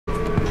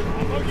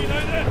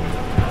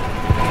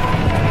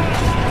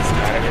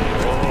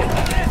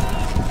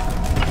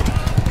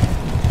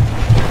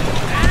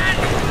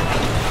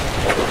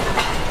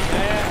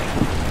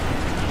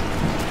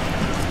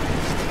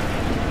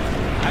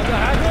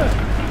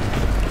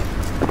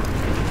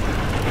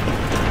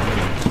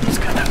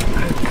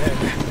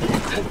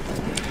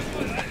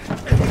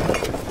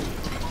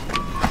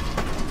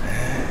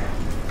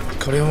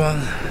これは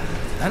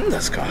何で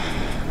すか？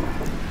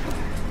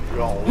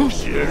饶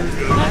仙人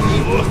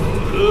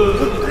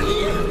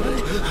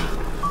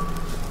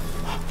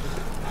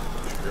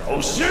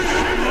饶仙人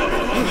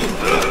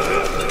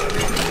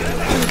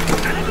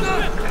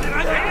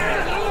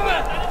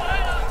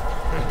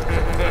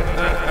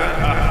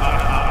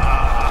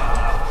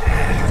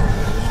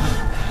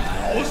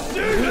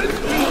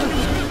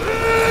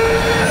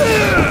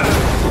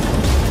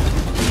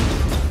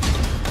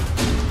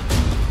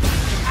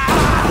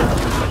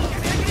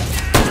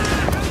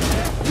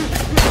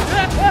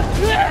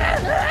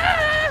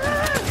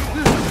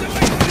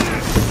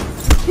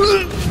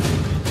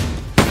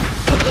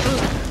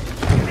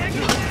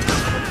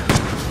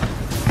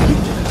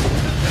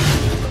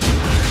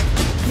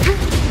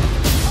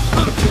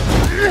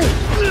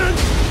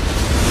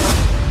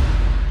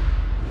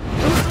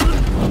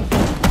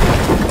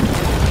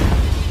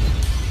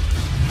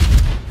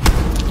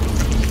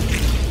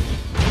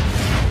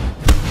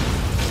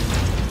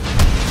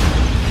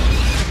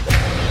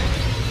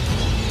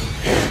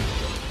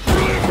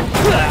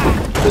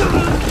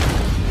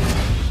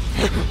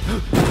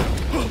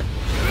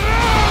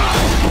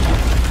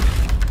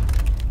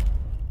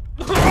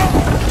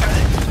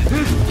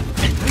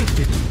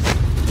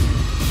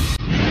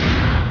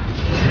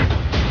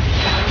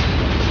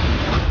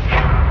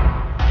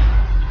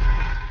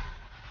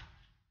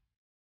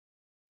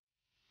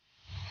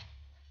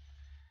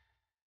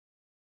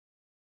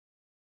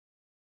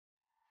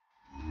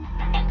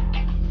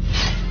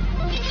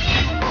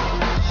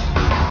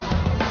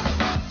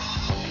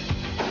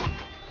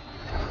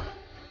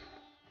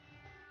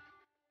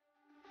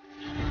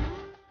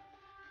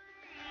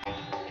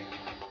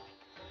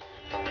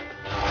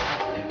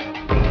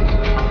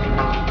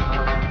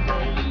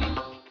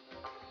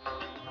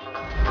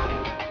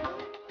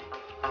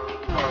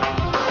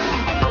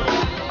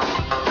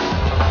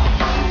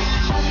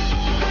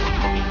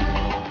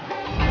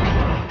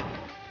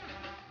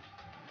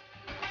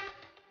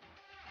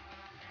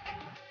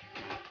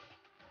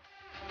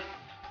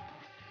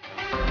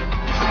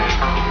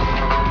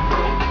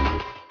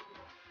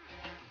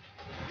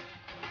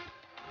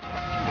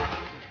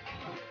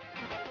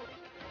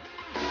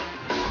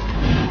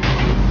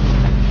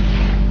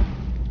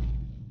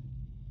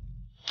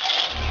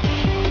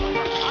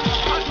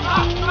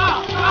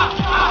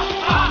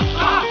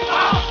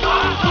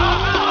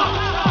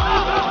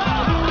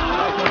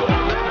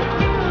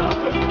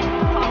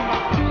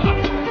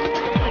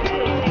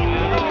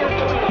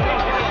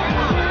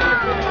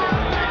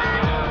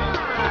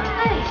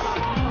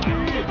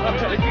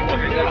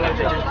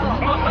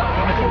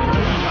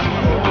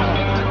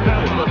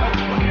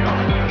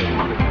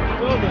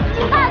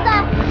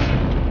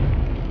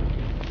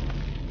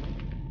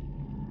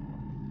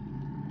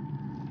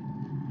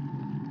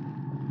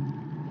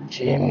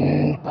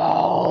金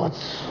豹子。金豹子，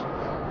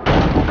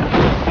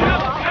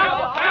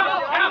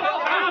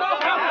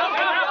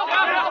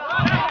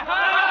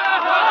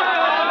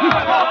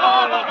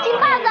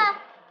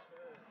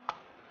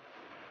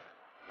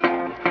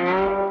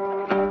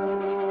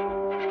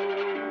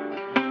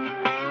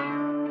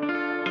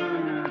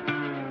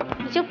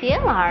你就别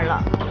玩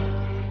了，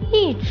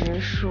一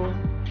直输，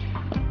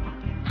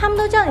他们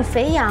都叫你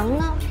肥羊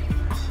呢。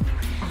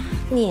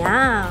你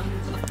啊，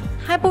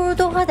还不如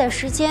多花点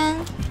时间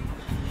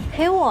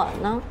陪我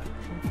呢。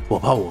我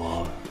怕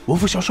我无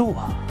福消受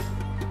啊。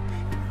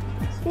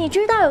你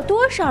知道有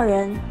多少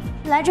人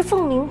来这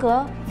凤鸣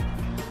阁，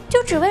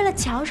就只为了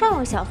桥上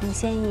有小凤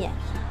仙一眼，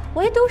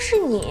唯独是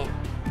你，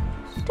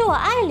对我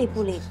爱理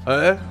不理。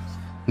哎，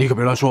你可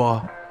别乱说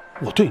啊！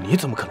我对你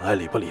怎么可能爱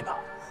理不理呢？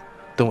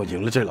等我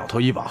赢了这老头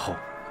一把后，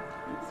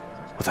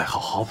我再好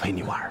好陪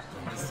你玩。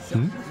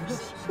嗯，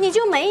你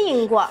就没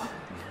赢过，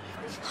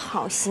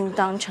好心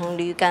当成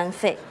驴肝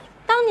肺，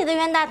当你的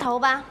冤大头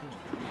吧。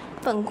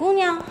本姑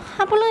娘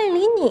还不乐意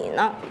理你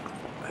呢。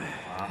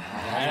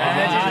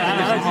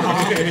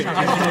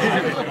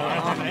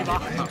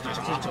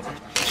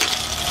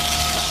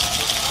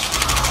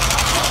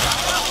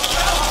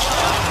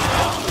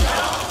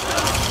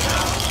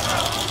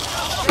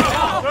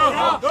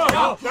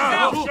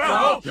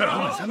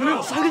3个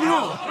六，3个六，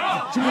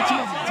金豹子，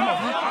金豹子。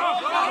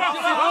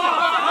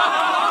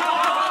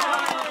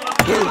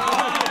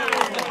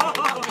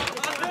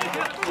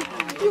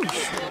又去，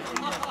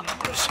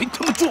谁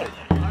他妈撞我？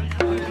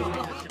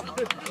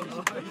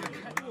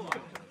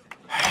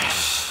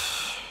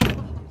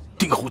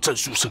定后战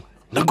书生，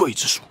难怪一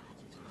直输，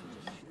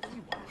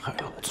害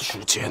老子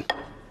输钱。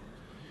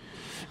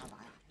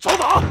找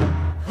打！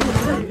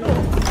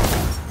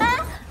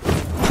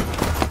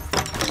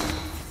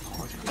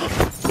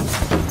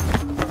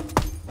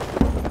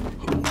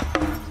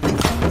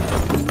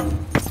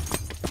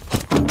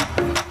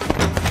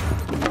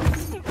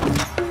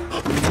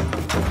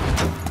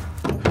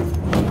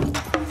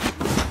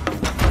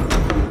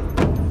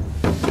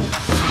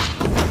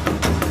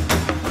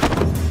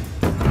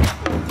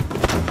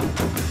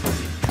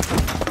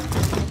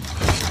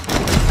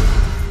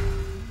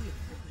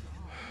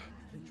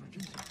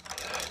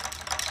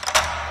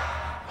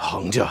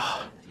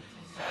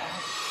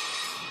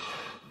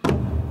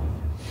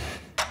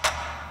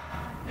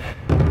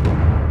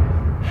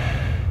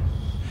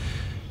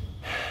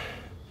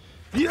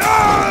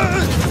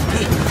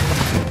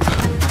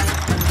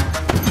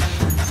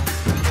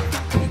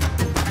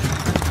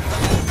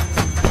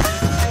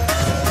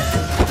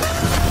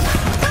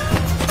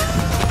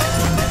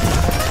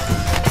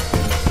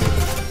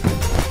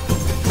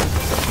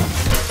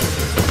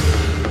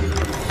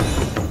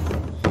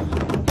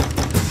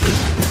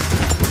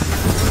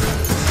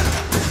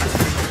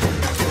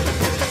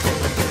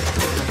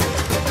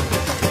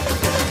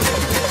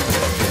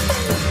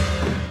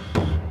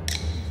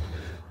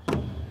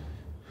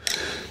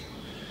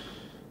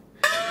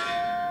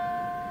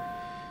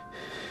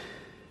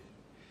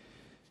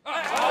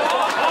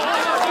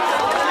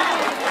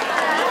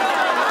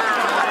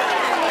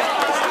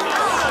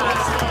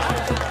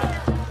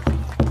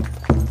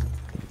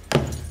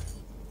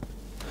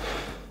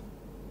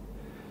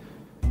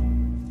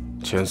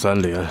前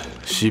3连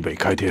西北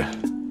开天，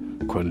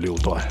坤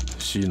6段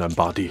西南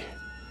8地，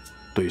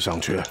对上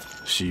阙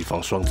西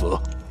方双泽，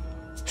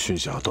巽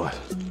下段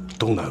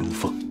东南无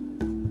缝。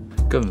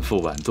艮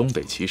复皖东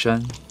北岐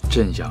山，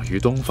震养于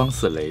东方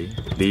4雷，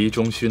离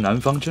中虚南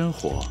方真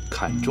火，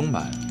坎中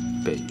满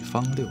北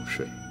方6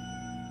水。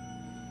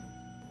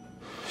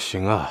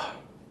行啊，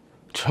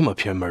这么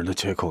偏门的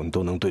切口你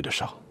都能对得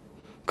上，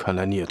看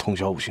来你也通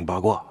晓五行八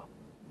卦。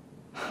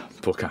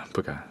不敢不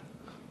敢。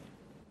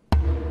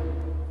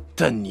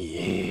但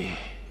你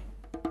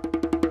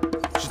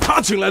是他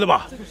请来的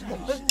吧？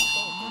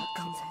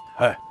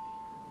哎，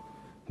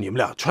你们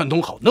俩串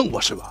通好弄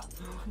我是吧？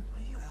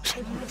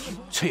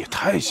这也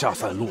太下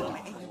三路了！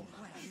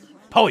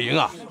怕我赢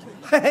啊？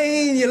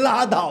嘿，你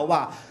拉倒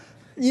吧！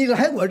你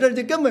来我这儿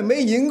就根本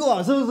没赢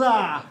过，是不是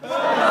啊？我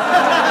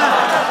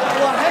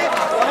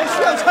还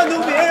需要串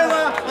通别人吗？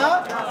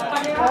啊？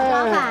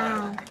老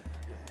板，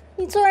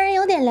你做人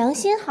有点良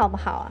心好不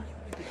好啊？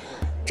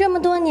这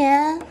么多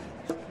年，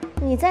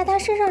你在他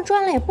身上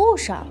赚了也不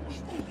少。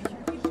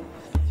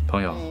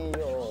朋友，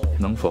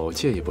能否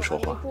借一步说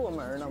话？过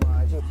门了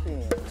吗？就对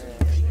你。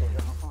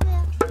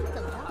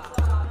怎么着？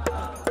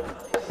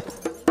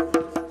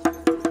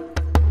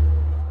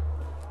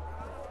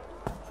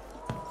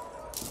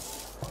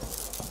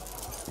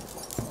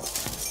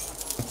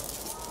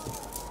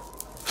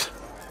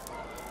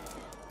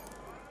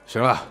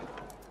行了，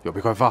有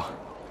杯快放，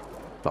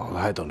老子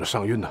还等着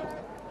上运呢。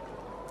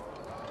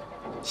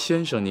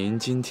先生，您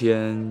今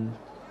天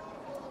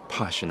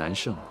怕是难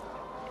胜。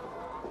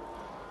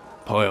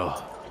朋友，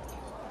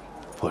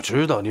我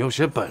知道你有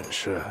些本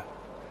事，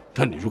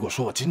但你如果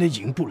说我今天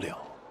赢不了，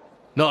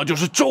那就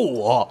是咒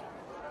我。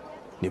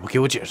你不给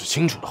我解释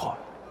清楚的话，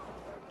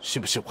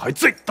信不信我还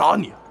再打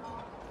你？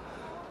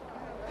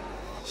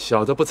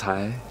小的不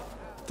才，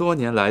多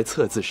年来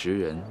测字识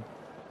人，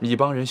已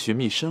帮人寻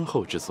觅深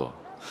厚之作。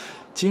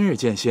今日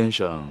见先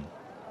生，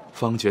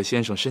方觉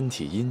先生身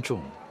体阴重，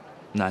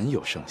难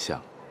有胜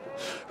相。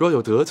若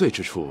有得罪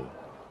之处，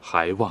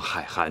还望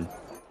海涵。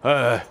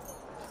哎，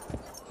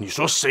你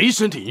说谁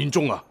身体阴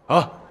重啊？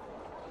啊？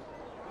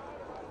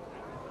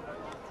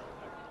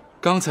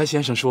刚才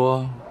先生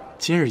说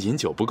今日饮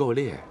酒不够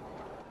烈，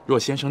若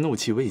先生怒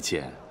气未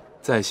减，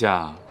在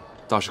下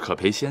倒是可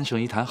陪先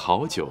生一坛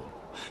好酒，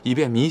以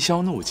便弥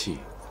消怒气。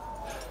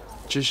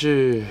只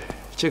是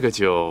这个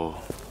酒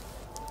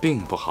并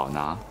不好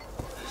拿，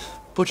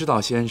不知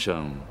道先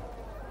生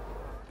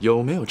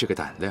有没有这个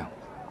胆量？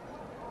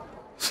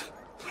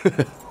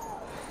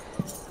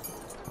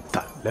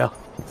胆量？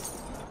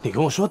你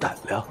跟我说胆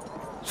量？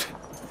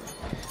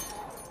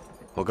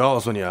我告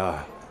诉你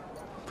啊，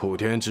普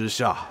天之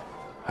下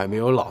还没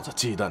有老子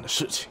忌惮的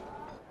事情，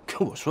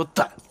跟我说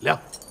胆量？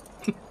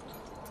哼！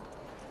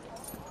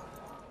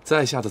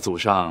在下的祖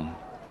上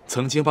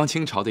曾经帮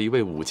清朝的一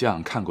位武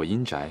将看过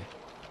阴宅，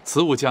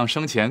此武将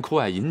生前酷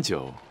爱饮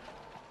酒，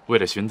为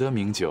了寻得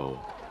名酒，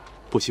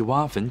不惜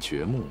挖坟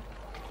掘墓。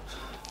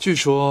据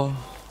说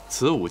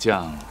此武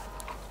将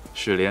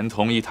是连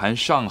同一坛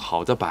上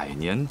好的百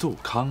年杜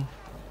康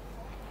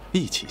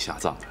一起下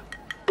葬的。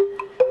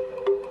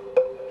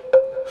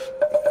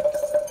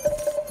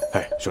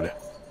哎，兄弟，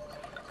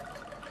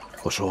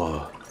我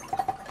说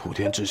普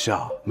天之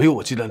下没有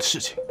我忌惮的事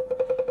情，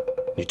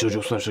你这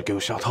就算是给我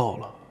下套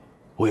了，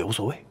我也无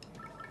所谓。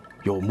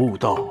有墓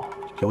道，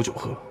有酒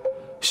喝，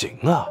行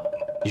啊，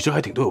你这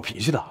还挺对我脾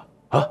气的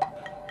啊！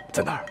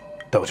在哪儿？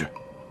带我去，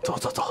走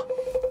走走。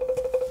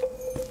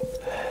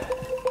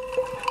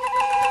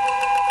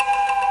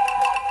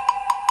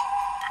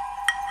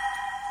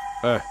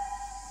哎，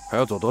还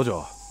要走多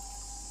久？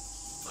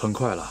很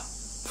快了，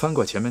翻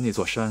过前面那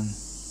座山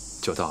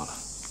就到了。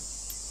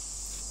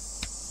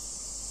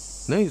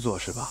那座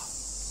是吧？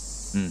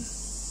嗯。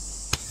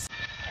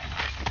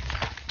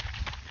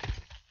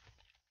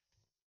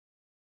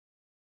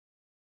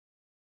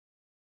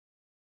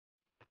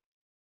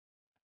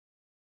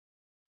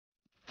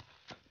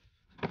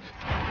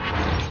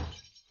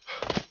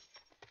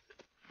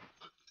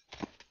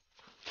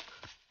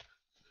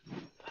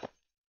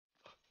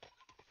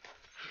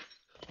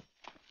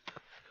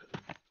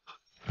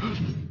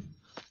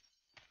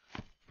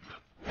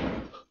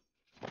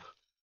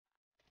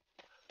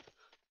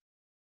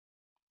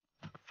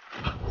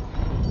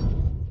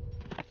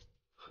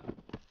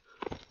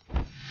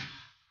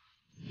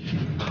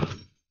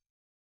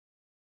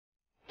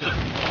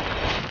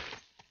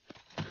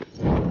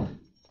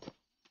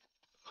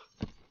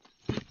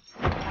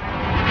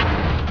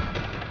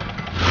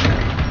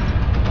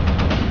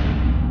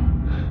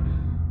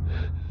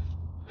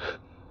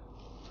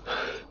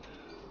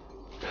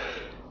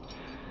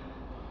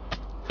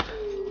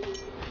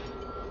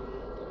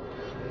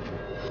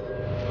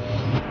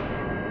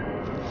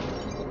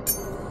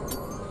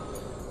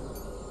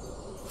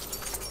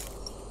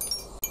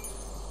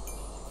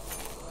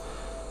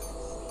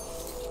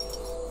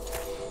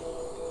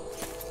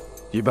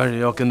一般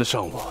人要跟得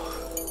上我，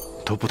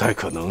都不太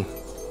可能。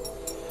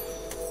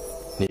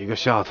你一个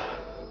瞎子，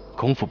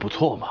功夫不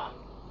错嘛。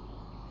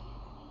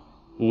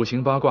五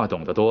行八卦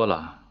懂得多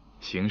了，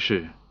行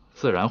事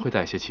自然会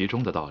带些其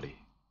中的道理，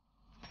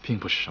并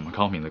不是什么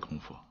高明的功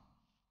夫。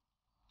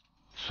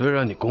虽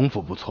然你功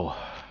夫不错，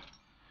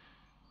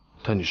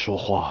但你说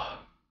话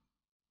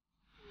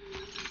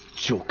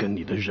就跟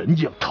你的人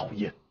一样讨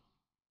厌。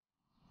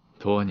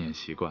多年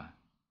习惯。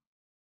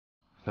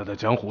那在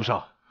江湖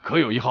上可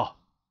有一号？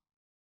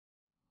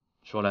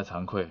说来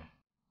惭愧，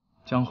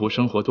江湖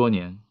生活多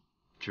年，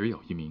只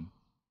有一名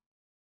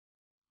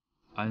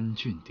安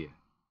俊典。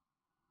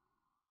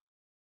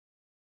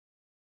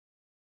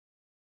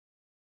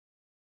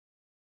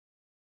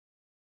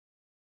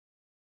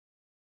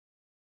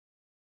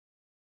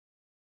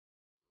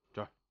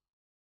这儿。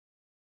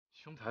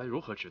兄台如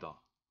何知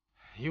道？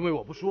因为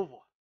我不舒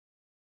服。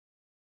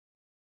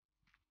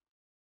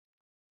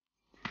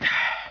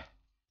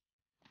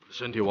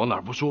身体往哪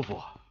儿不舒服，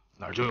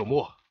哪儿就有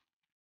墨。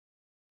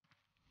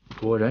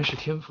果然是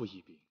天赋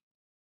异禀。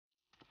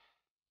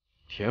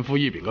天赋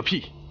异禀个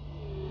屁！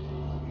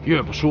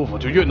越不舒服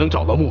就越能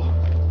找到墨，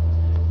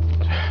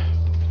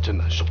真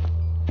难受。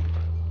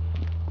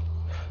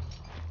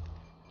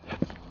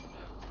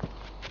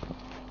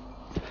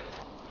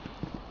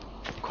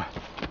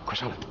快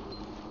上来！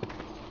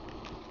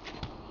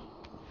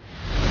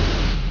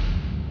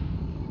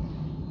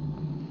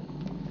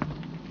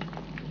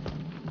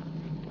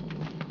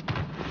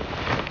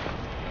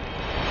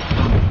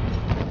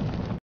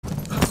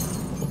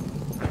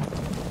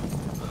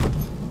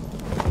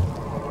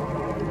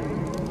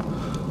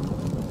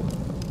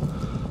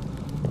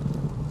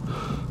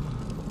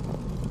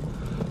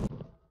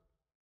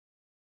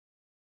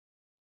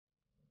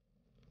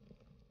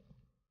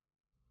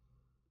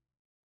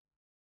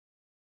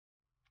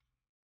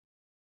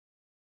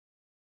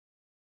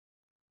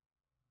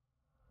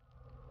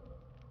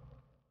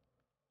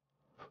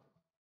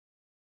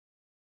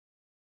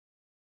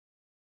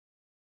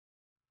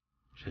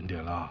神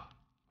点了，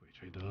鬼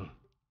吹灯。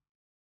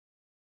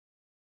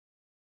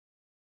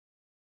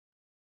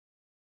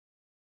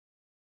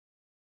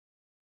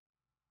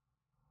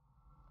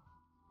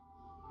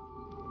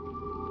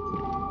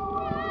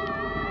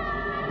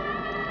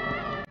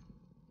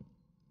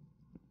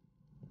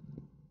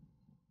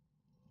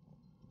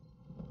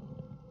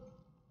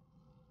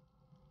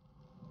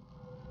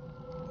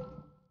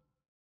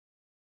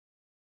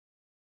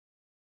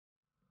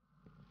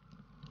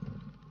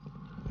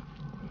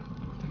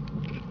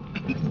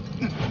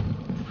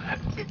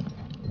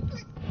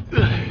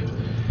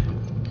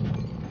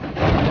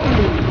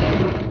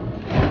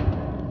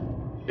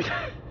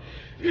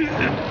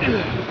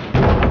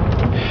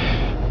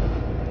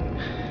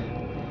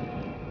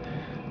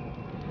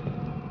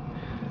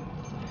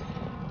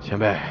前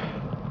辈，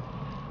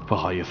不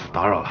好意思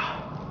打扰了。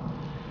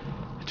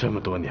这么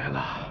多年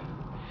了，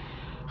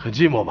很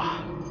寂寞吧？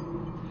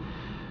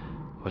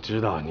我知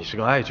道你是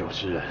个爱酒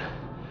之人，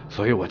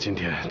所以我今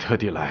天特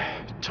地来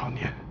找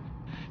您，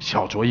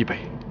小酌一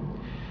杯，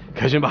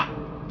开心吧？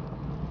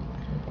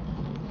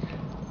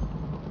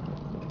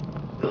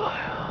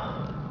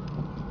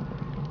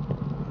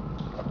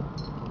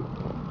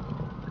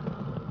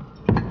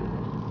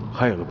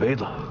还有个杯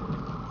子，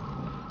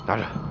拿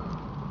着。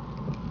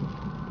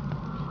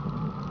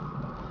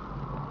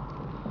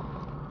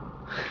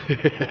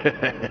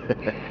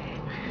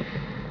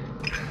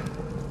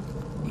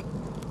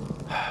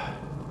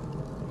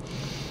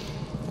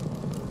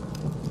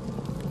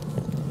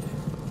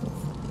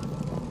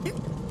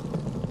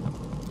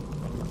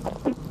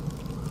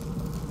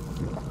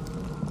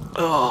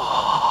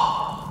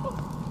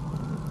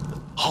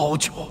好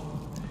酒，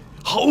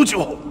好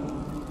酒！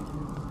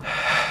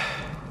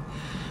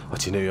我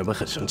今天原本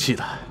很生气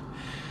的，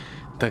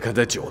但看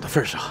在酒的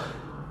份上，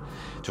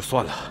就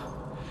算了。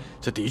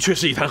这的确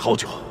是一坛好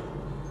酒。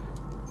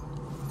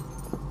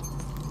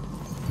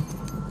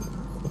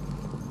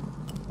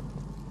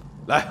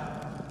来，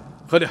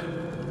喝点。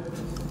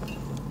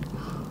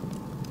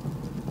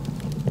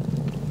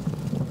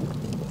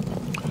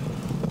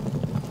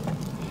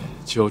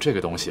酒这个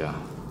东西啊，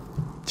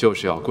就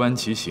是要观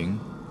其形，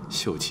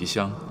嗅其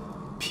香，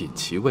品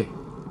其味。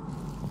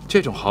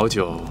这种好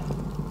酒，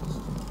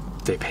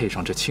得配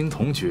上这青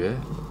铜爵，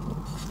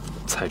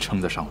才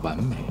称得上完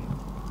美。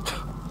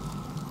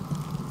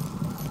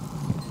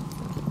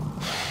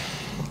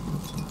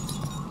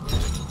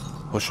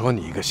我说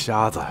你一个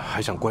瞎子，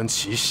还想观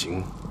其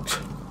形，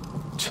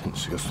真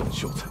是个损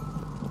秀才。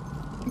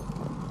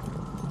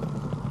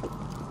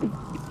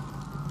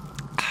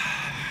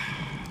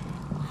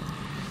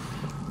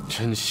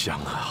真香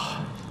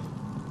啊！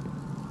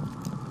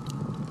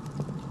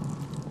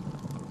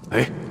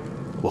哎，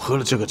我喝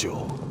了这个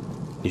酒，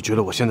你觉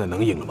得我现在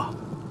能赢了吗？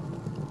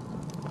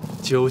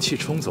酒气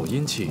冲走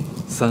阴气，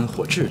三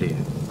火炽烈，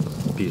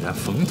必然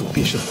逢赌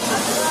必胜。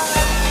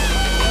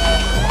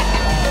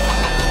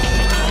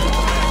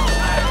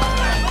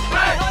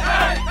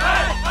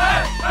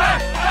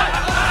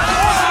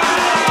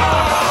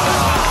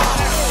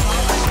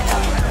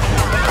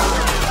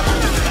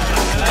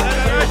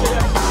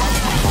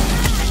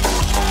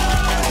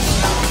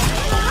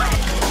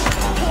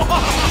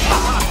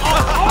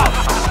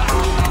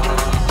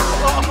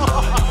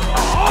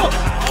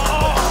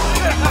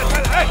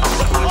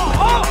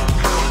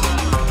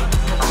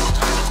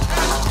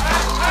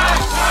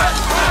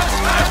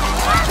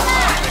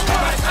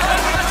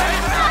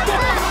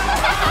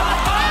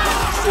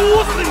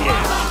你！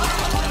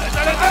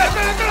再来！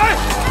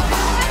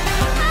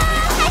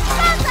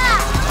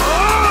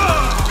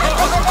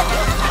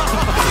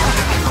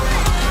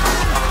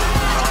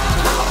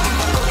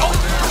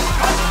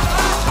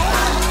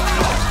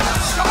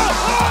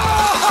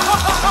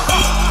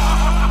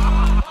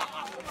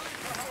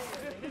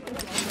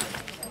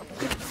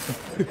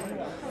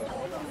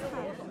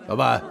老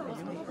板，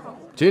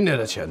今天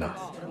的钱呢？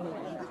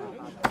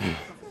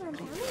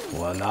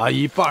我拿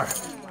一半，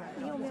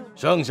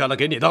剩下的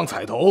给你当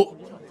彩头。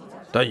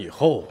但以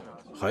后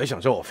还想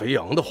叫我肥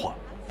羊的话，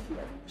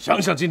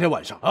想想今天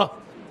晚上啊。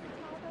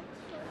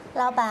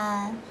老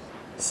板，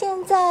现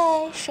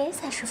在谁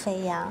才是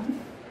肥羊？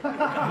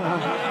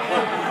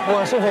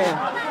我是肥羊，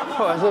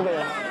我是肥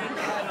羊。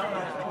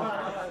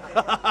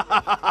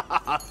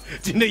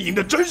今天赢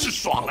得真是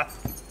爽了。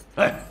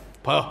哎，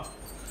朋友，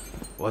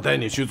我带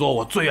你去做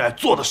我最爱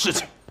做的事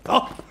情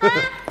啊！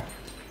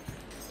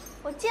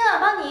我今晚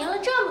帮你赢了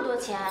这么多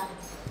钱，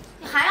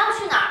你还要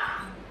去哪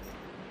儿？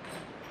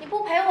你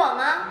不陪我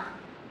吗？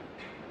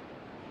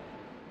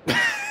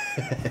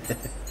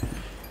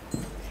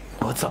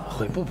我怎么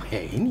会不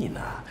陪你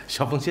呢，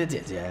小凤仙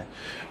姐姐？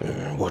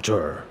我这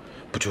儿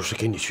不就是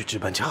给你去置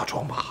办嫁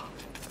妆吗？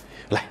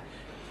来，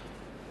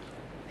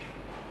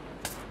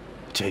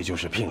这就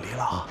是聘礼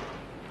了啊！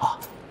啊，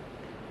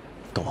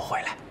等我回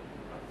来，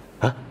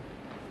啊！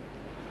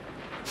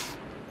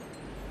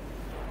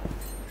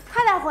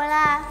快点回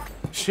来，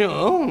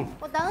行，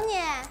我等你。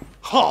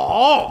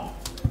好。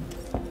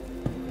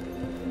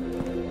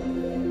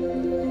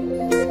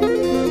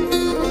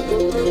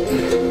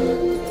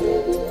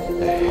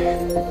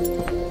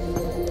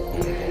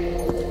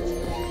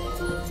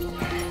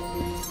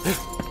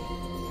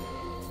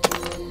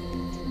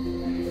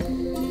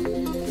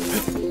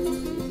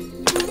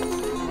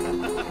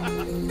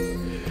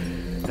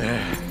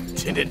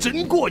今天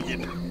真过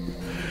瘾啊！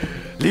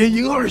连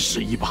赢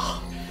21把，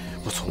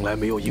我从来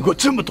没有赢过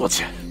这么多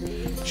钱。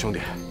兄弟，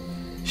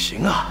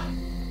行啊，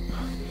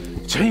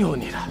真有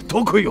你的，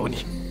多亏有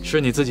你。是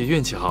你自己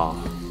运气好。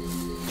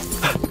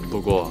不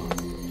过，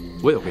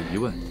我有个疑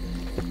问。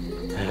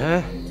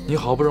哎，你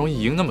好不容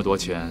易赢那么多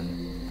钱，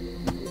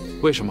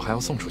为什么还要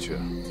送出去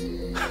啊？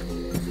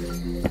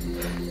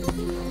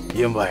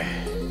因为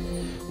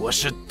我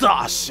是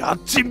大侠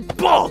金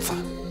豹子。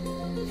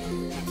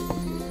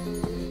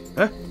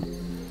哎，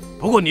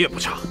不过你也不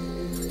差。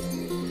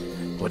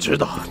我知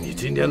道你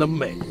今天的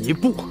每一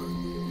步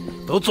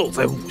都走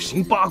在五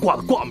行八卦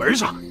的卦门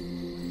上。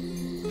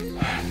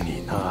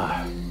你呢，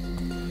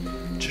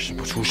只是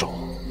不出手，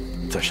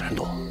在闪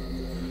躲。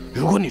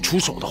如果你出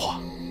手的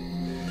话，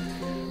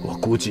我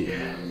估计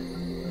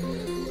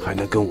还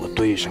能跟我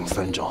对上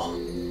3招。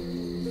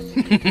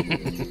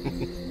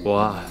我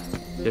啊，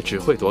也只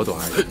会躲躲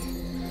而已。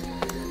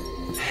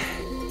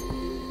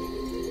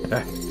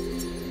哎，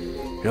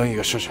扔一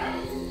个试试，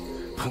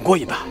很过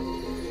瘾的。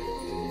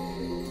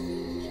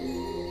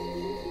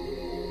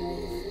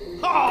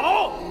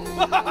好！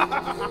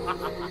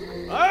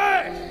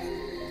哎，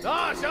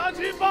大侠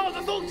金豹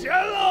子送钱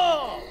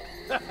喽！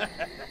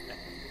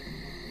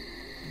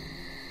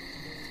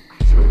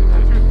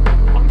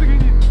房子给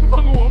你，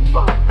放过我们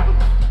吧！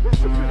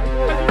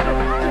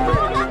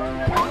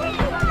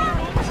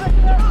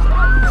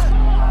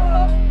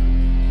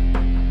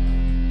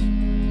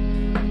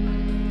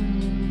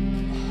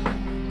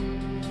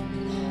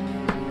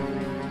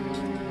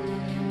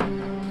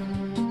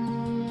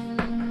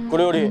こ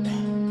れより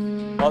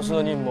明日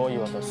の任務を言い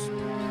渡す。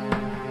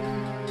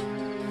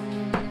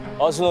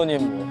明日の任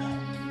務、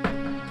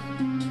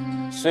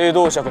青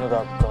銅尺の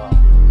奪還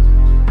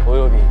お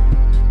よび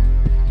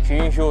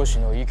金拍子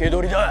の生け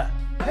捕りだ。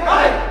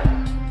はい。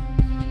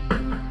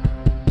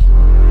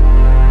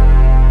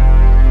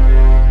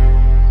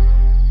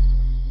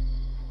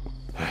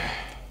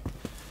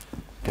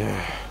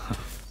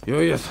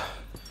有意思，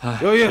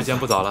有意思。时间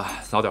不早了，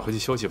早点回去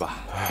休息吧。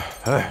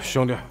哎，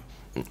兄弟，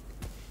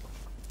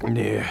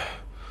你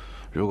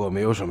如果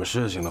没有什么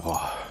事情的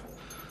话，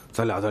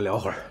咱俩再聊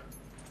会儿。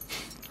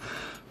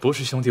不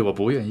是兄弟，我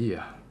不愿意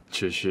啊，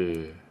只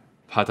是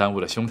怕耽误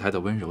了兄台的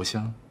温柔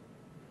乡。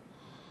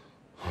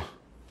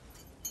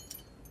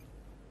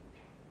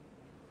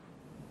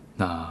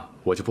那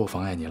我就不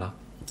妨碍你了。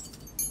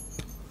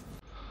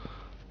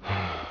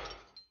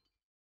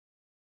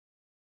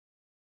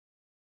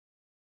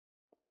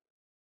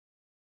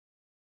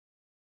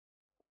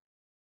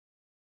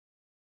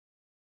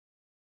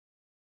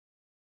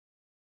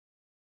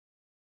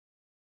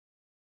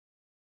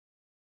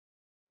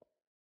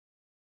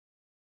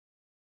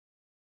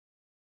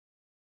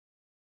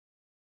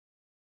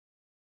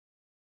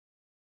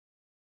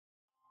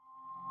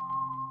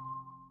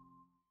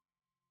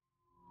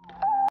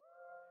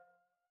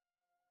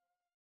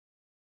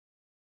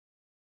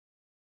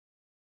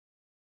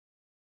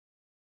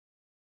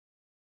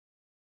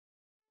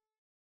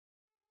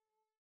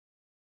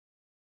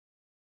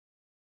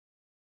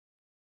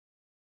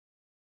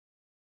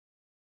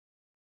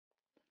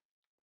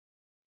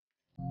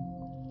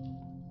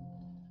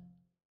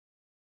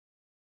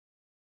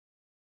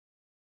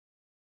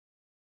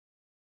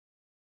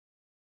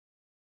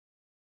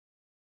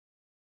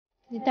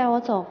你带我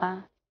走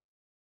吧。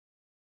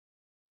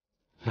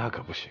那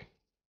可不行。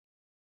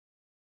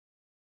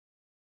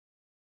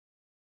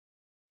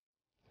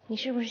你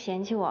是不是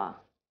嫌弃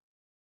我？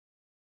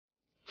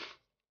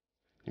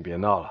你别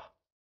闹了。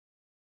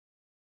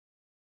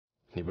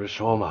你不是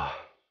说吗？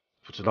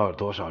不知道有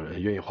多少人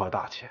愿意花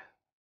大钱，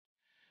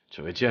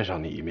只为见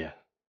上你一面。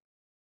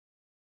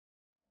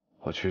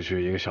我区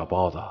区一个小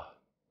豹子，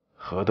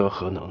何德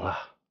何能啊？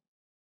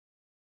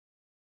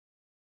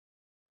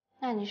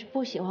那你是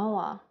不喜欢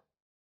我？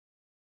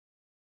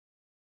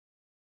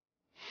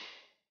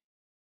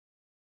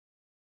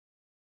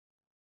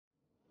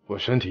我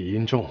身体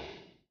阴重，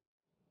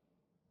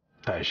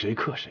逮谁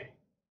克谁。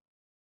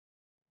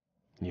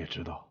你也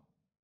知道，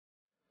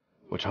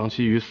我长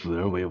期与死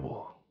人为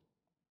伍，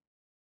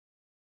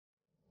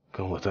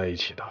跟我在一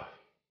起的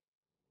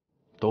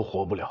都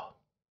活不了。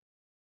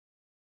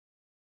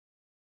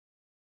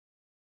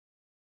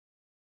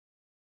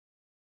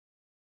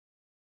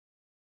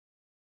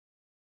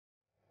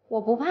我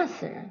不怕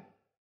死人，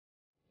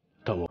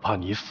但我怕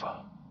你死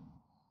啊。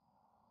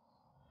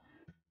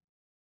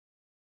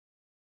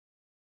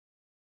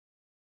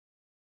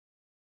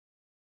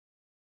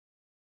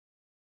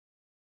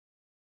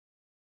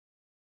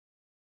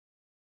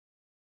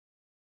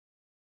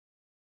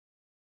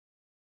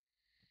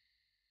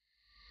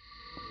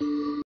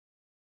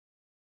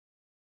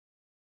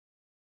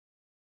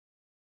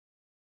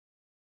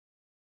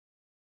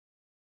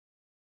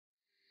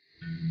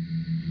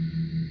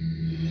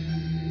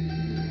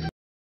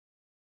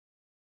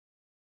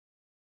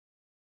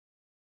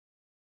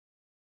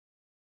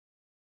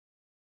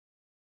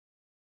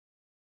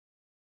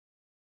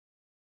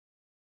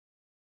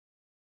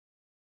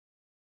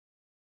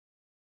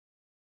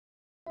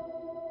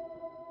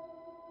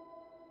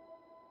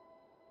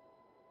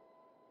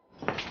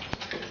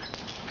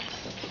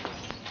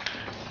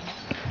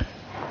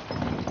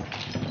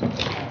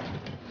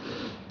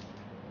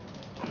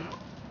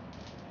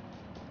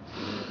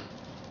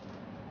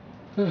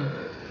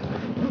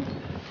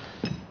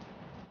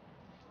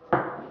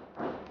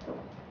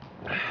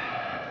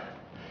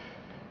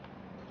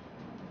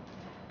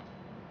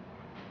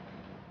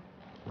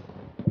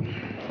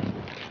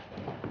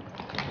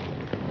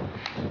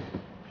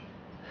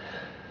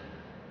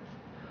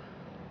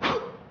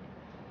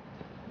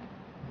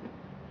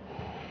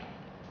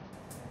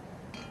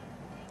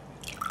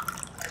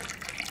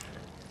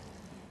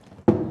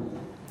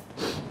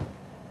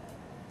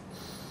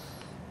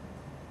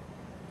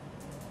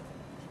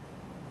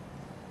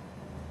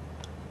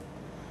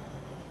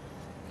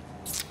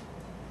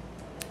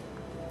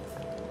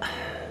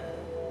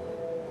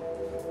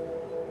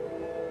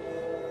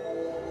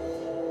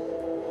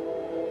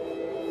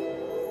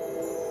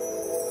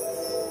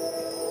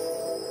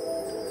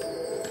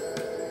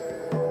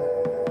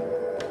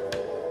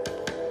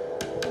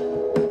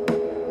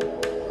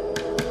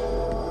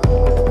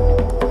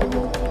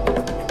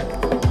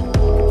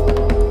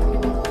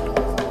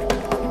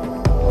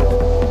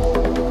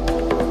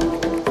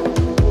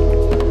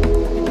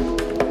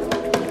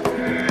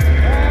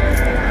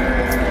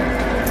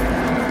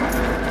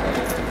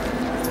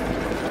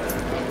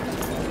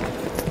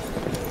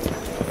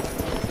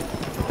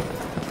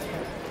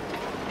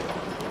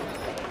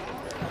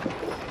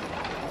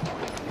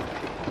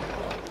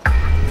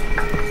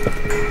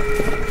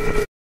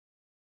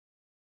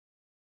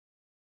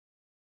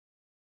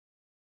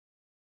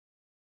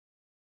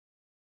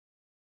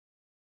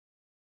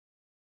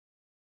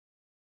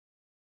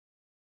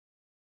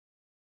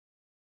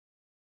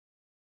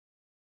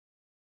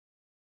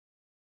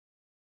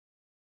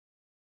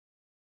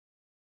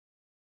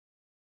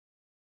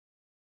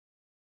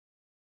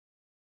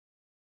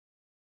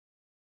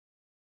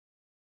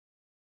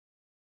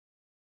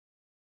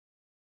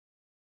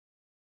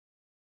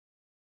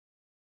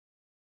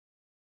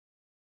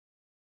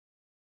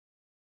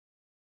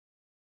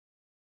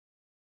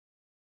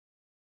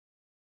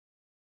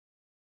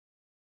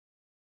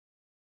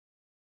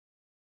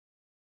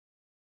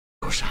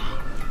傻，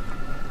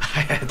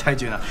哎，太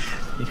君啊，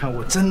你看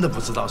我真的不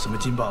知道什么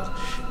金豹子，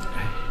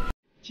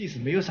即使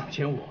没有赏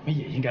钱，我们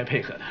也应该配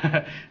合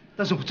的。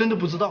但是我真的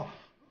不知道，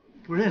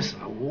不认识，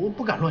我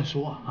不敢乱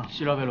说啊。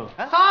西拉佩鲁，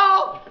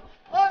扫！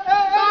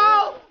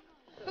扫！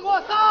给我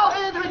扫！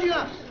哎，太君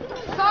啊，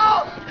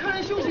扫！客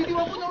人休息的地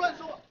方不能乱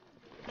说。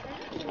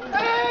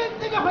哎，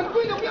那个很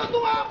贵的，不要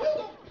动啊，不要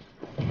动。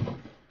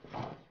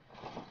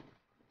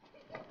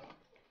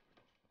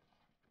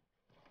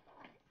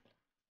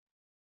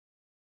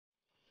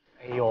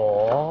哎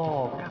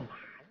呦，干嘛？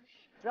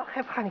不要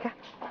害怕，你看，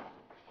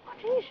我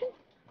真是有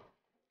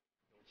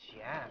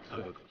钱。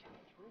够，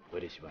我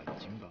得喜欢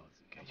金豹子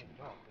开心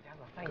吧，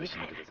可惜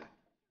这个在。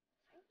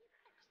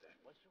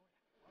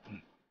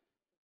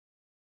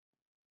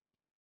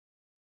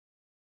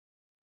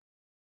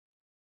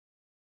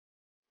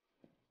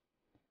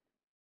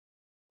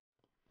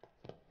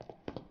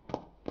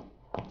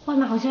外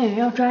面好像有人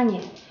要抓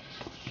你，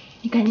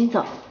你赶紧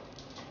走。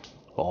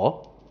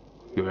哦，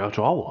有人要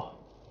抓我？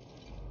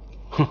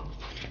哼，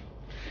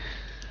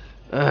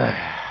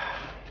哎。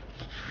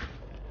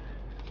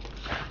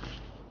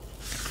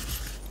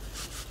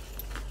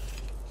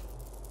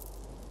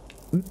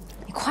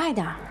你快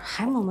点，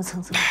还磨磨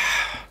蹭蹭。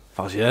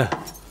放心，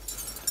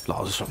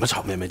老子什么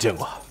场面没见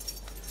过。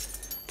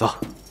走。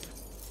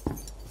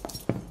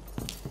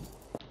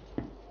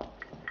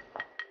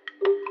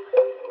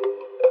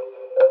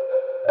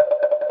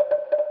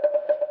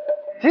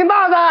金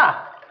豹子，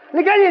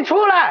你赶紧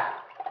出来，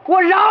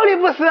我饶你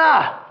不死！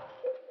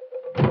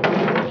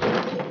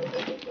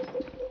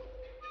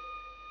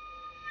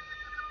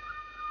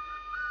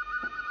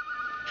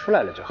出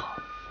来了就好，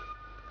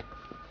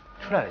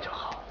出来了就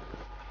好。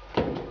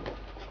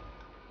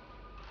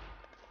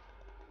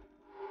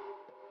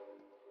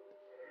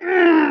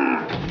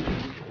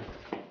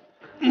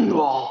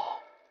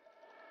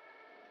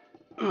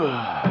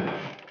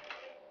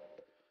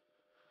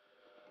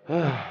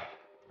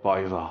不好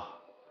意思啊，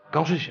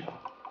刚睡醒。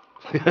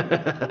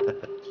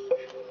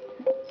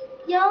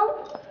哟，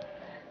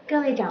各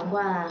位长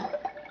官啊，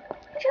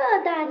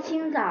这大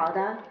清早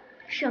的，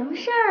什么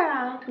事儿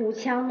啊？舞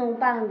枪弄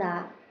棒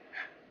的。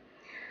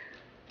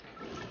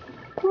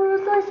不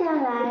如坐下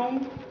来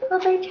喝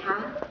杯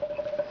茶，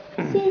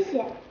谢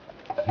谢，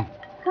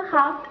可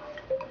好？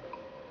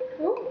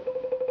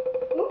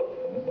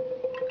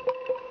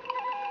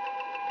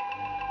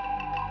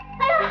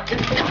哎呀！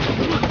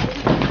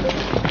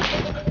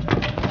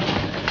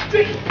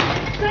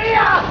谁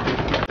呀？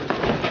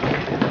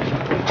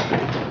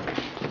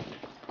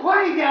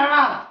快一点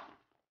啊！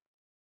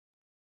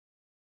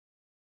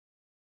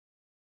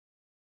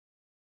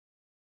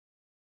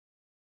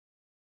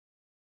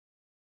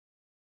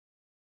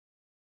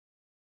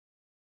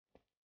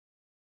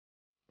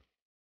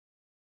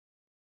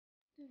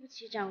对不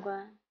起，长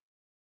官，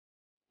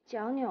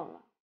脚扭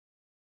了。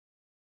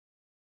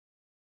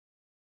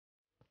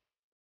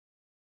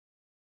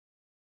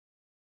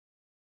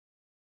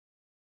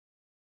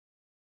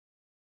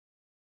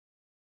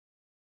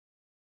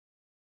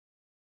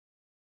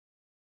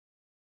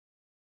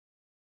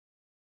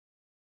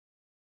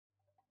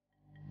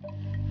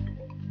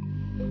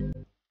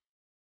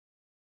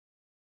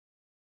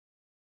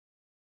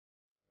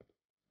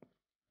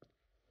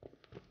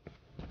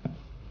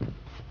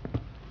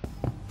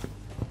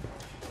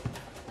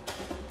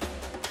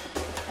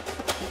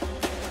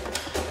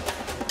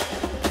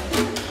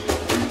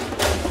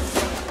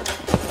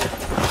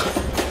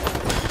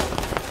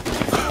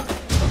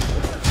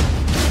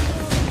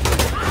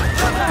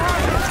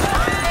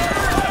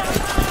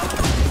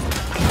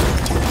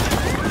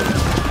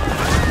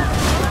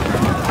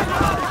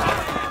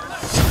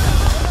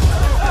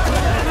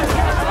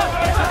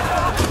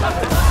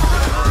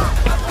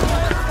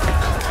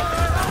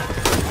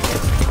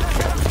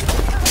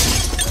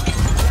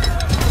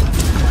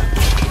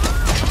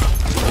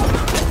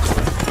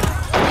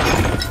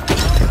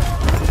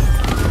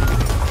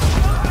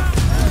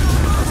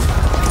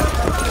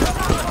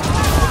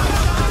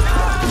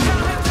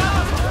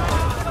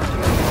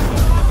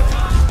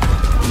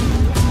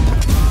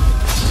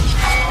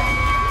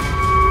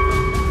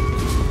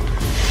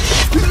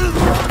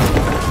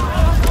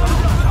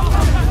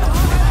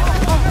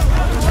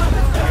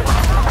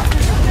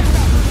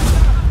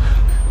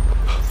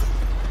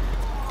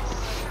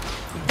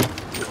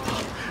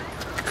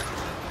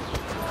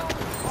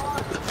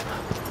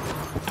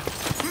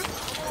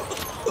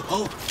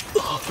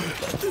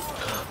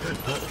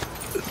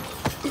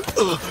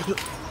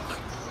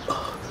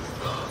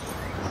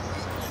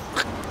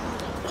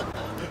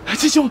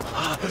金兄，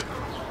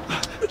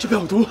这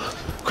边有毒，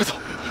快走！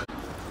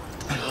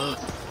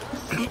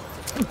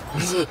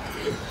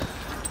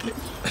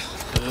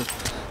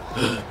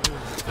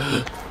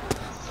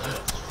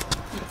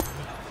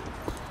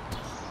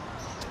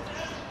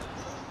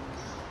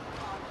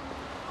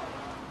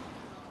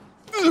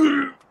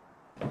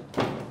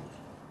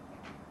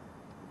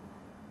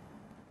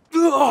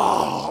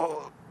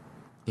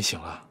你醒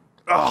了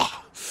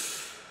啊！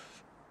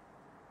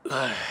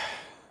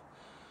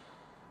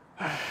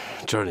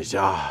这是你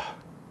家。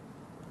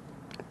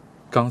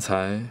刚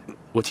才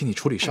我替你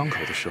处理伤口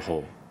的时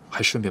候，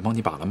还顺便帮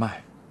你把了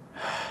脉，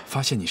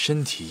发现你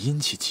身体阴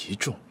气极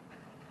重。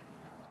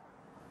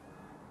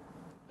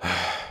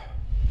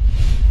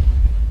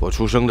我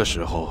出生的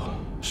时候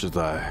是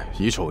在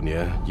乙丑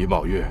年乙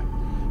卯月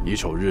乙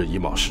丑日乙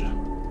卯时，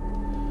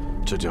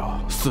这叫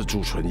四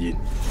柱纯阴，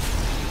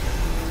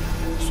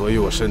所以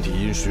我身体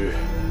阴虚，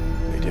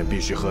每天必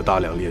须喝大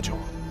量烈酒，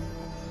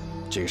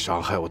这个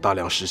伤害我大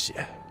量失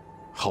血，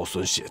耗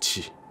损血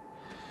气。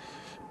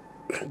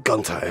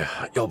刚才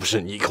要不是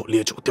你一口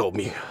烈酒吊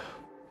命，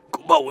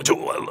恐怕我就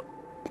完了。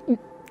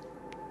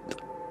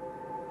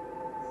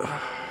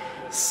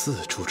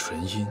四柱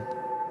纯阴，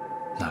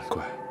难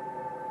怪。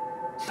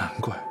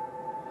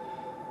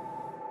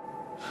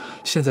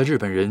现在日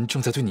本人正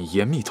在对你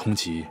严密通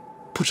缉，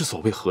不知所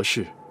谓何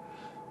事，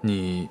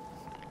你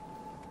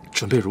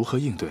准备如何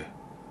应对？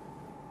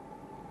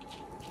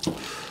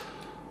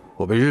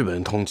我被日本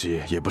人通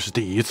缉也不是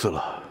第一次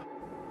了，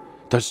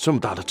但是这么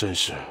大的阵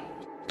势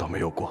都没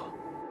有过，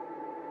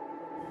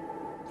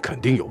肯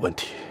定有问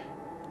题。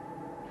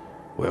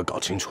我要搞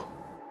清楚。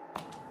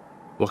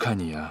我看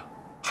你啊，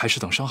还是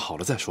等伤好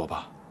了再说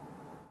吧。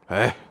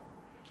哎，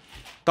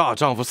大大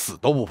丈夫死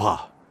都不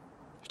怕，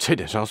这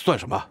点伤算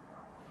什么？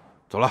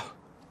走了。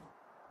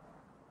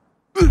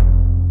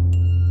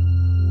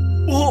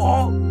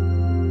我。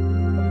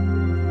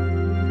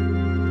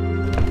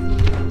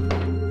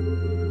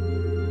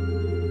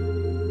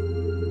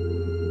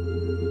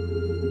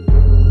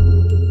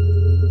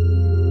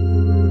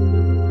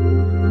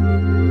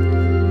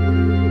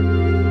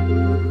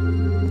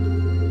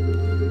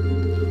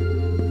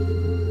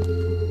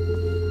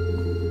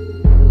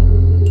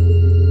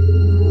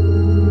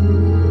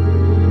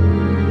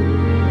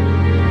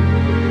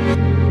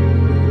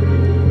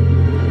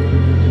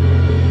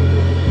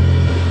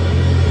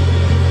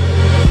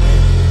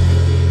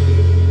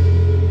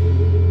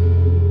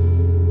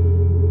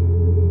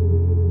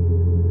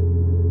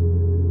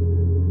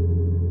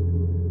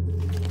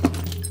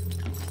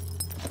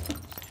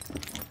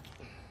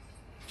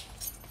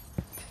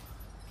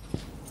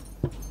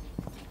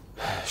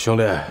 兄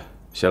弟，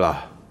谢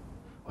了，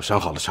我伤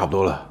好的差不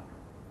多了，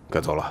该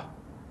走了。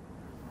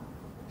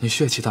你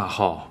血气大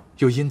好，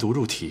又阴毒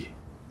入体，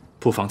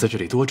不妨在这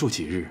里多住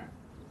几日，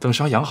等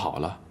伤养好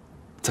了，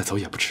再走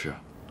也不迟。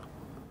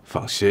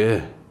放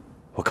心，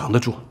我扛得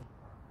住。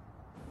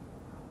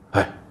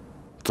哎，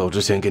走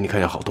之前给你看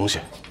样好东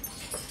西。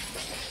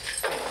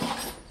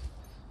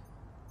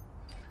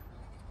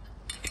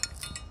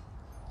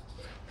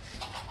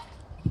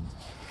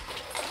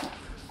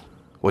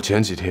我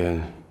前几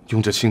天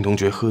用这青铜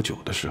爵喝酒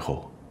的时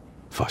候，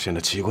发现了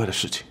奇怪的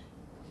事情。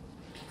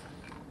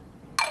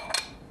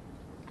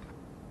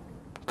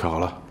看好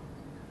了，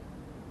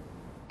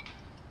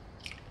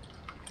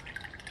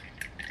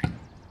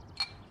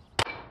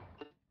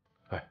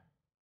哎，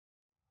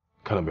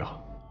看到没有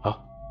啊？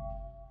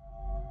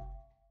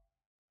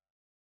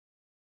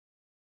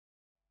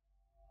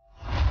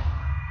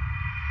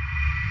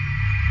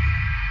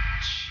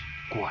奇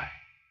怪，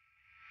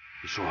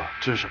你说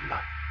这是什么呢？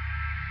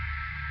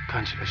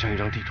 看起来像一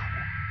张地图，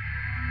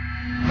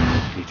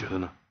你觉得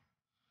呢？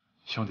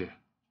兄弟，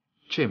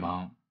这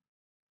忙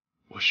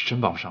我是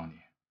真帮不上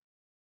你。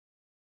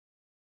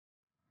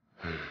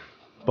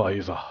不好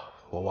意思啊，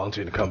我忘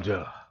记你看不见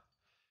了。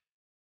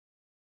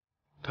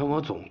但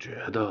我总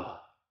觉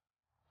得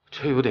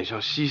这有点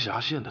像西峡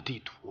线的地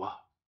图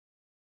啊。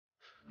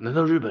难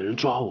道日本人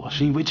抓我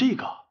是因为这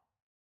个？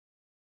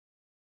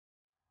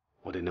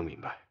我得弄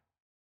明白。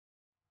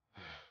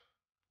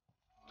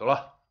走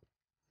了。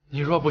 你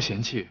若不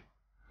嫌弃，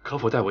可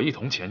否带我一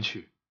同前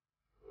去？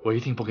我一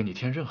定不给你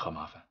添任何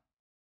麻烦。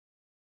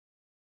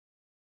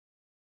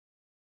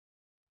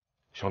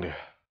兄弟，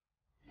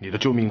你的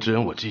救命之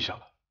恩我记下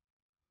了，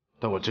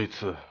但我这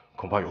次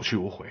恐怕有去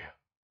无回。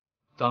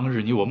当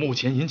日你我幕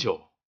前饮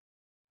酒，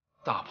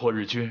大破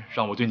日军，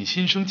让我对你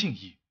心生敬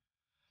意。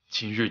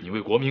今日你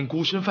为国民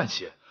孤身犯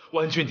险，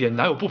安俊典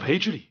哪有不赔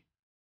之理？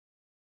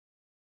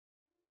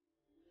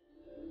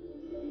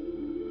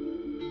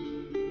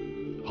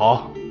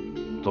好。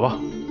 走吧。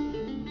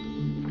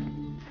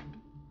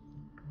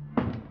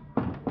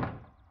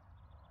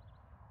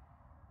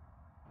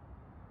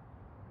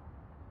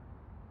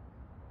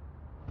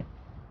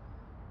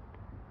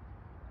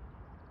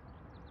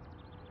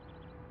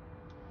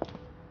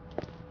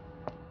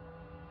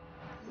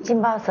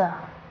金豹子，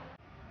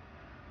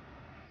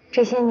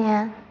这些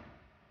年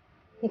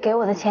你给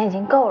我的钱已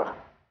经够了，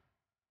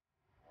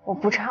我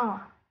不唱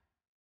了，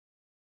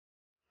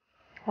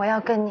我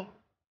要跟你。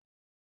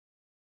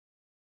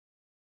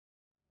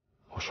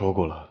 我说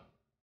过了，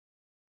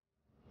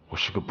我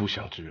是个不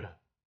祥之人。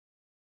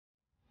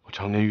我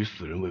常年与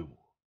死人为伍，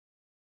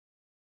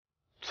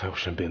在我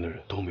身边的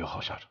人都没有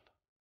好下场的。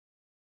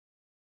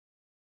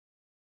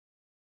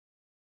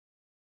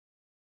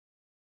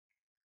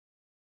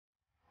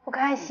不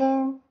开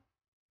心，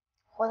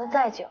活得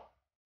再久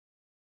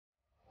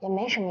也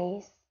没什么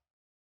意思。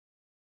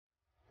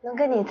能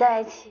跟你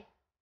在一起，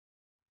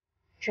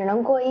只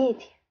能过一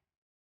天，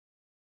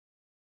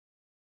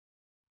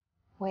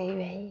我也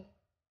愿意。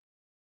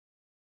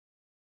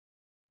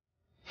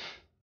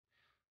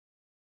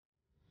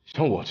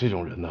 像我这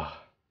种人呐，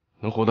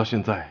能活到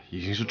现在已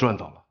经是赚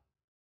到了。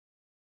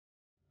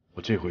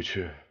我这回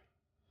去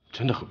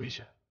真的很危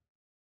险，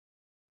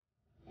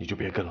你就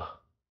别跟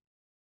了。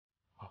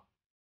啊，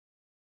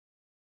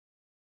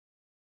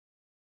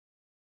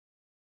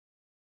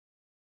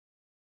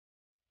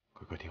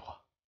乖乖听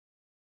话。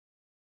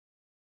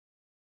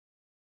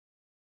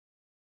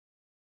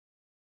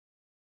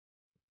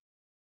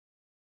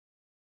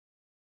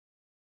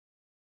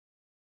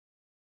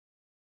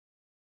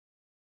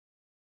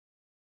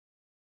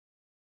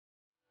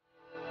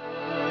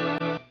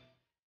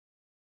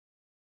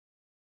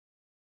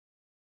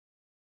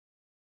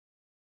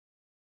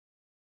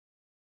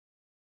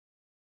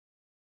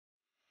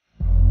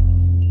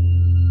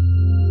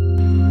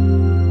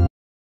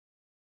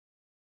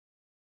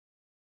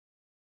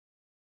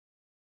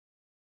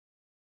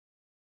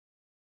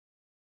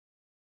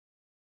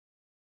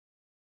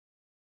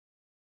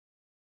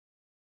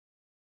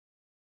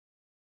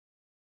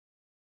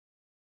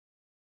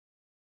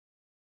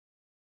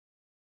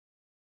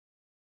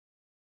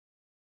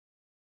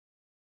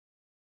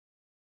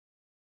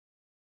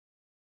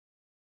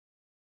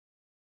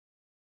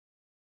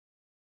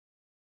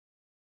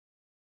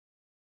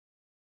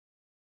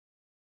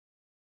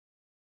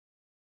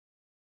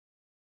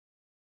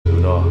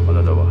なあ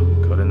なたは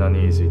彼ら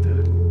について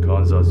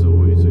観察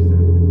を追いつい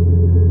て。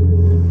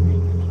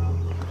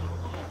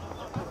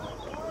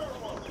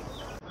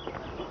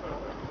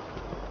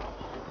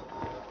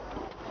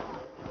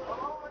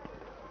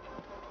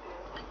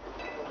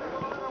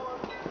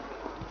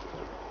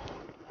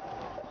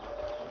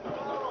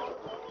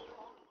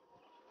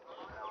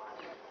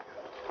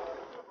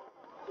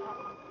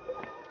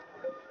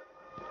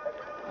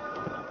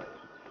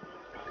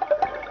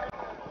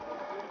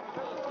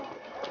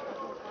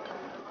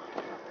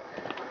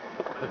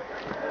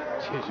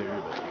这些日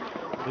本人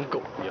跟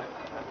狗一样，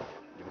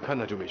你们看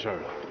他就没事了。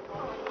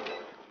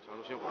强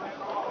叔先回来。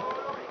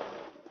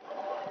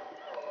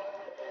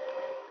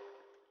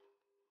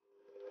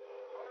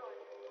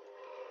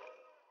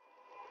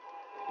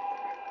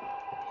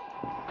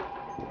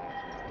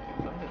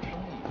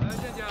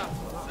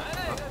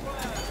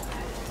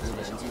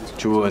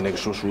去问问那个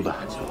说书的。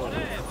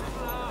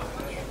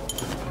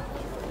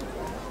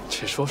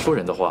这说书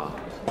人的话，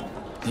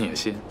你也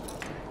信？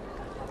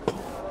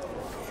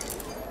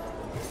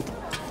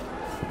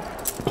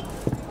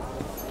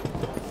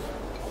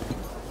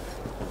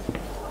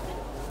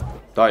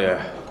大爷，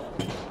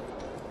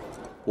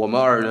我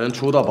们二人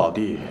初到宝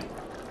地，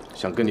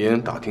想跟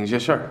您打听些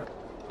事儿。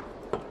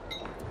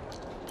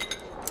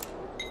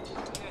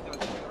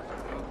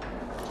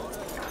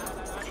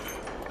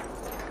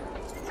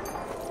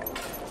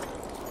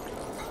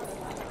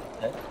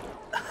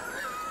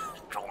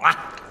中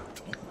啊，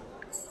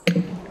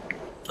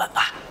问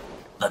吧，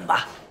问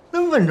吧，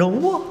能问着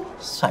我，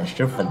算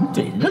是问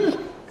对人了。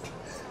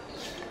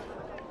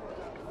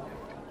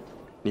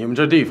你们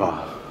这地方，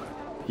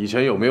以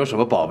前有没有什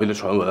么宝贝的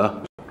传闻啊？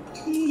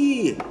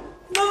咦，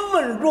能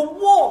问着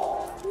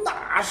我，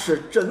那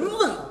是真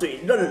问对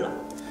人了。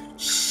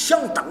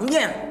想当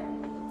年，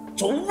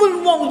这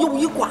文王有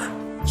一卦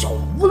叫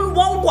文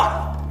王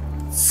卦，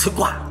此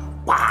卦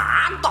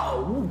霸道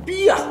无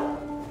比啊。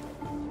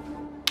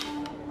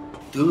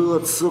得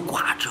此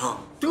卦者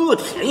得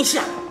天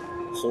下，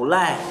后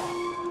来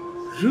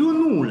惹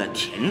怒了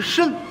天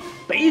神，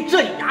被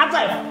镇压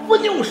在伏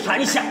牛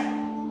山下。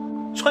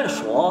传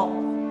说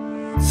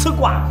此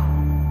卦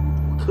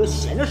不可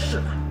显示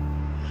啊，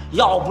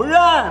要不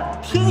然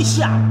天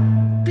下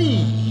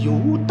必有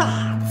大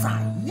灾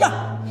呀。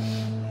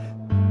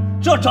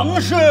这正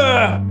是……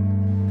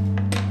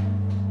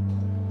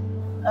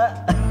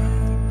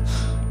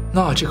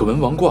那这个文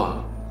王卦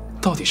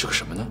到底是个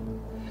什么呢？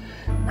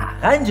那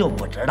俺就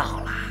不知道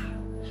了。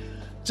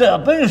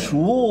这本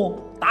书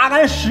打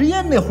俺师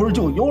爷那会儿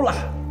就有了，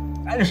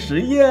俺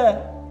师爷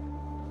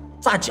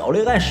咋教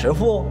的俺师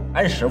傅，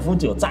俺师傅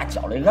就咋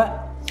教的俺，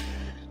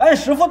俺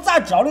师傅咋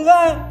教的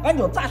俺，俺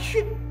就咋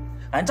学，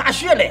俺咋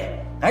学的，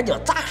俺就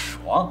咋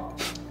说。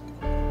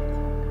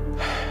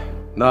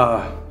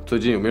那最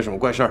近有没有什么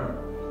怪事儿？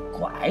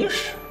怪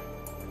事？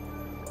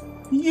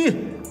咦，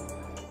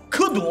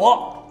可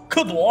多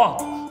可多！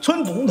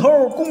村东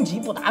头公鸡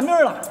不打鸣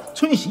了，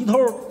村西头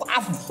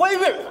寡妇怀孕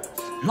了。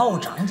老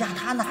张家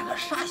他那个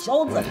傻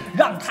小子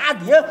让他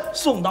爹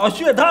送到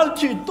学堂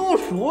去读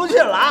书去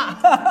了。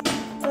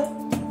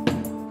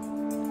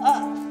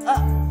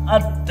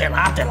对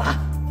了，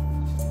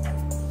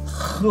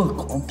河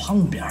沟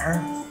旁边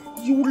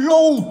有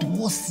老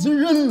多死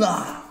人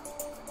了。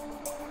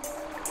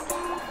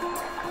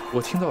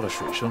我听到了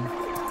水声，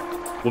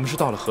我们是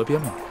到了河边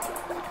吗？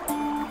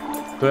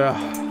对啊，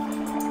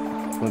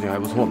风景还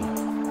不错嘛。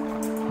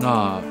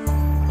那，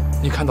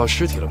你看到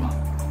尸体了吗？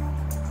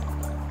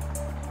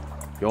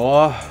有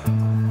啊，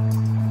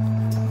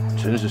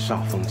真是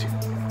煞风景。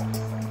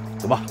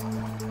走吧。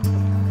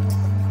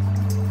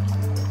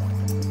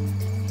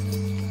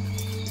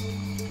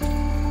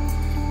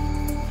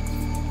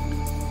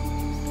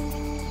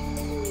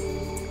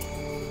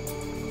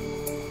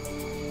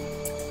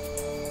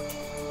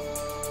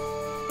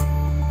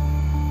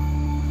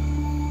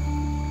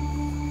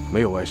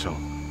没有外伤，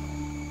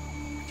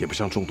也不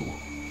像中毒，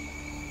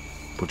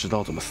不知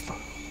道怎么死的。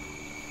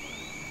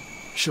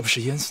是不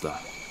是淹死的？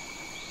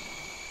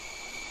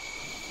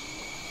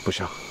不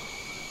像。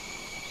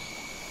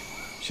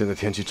现在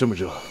天气这么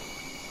热，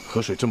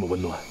河水这么温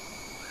暖，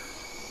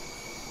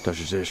但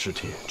是这些尸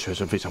体全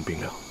身非常冰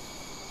凉，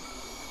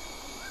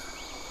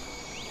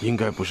应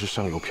该不是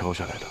上游漂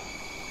下来的。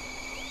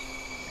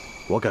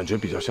我感觉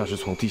比较像是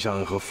从地下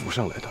暗河浮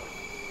上来的。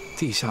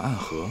地下暗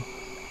河？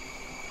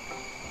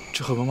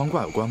这和文王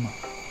卦有关吗？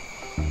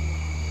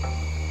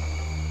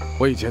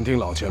我以前听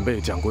老前辈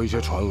讲过一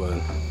些传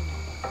闻，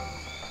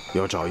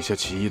要找一些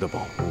奇异的宝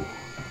物，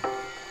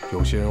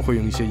有些人会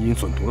用一些阴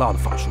损毒辣的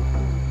法术，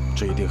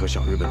这一定和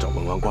小日本找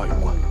文王卦有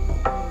关。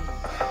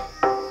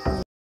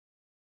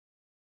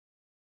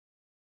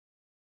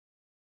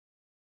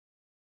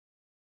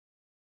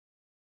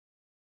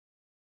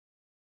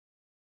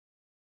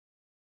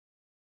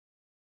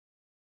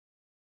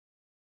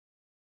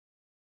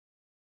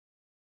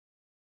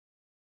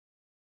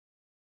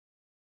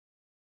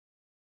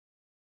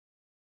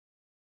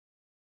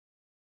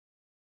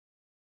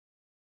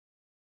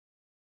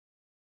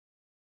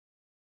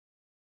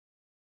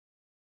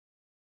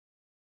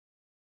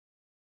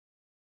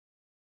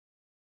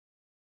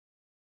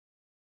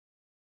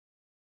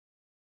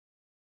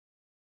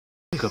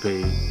这个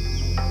碑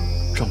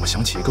让我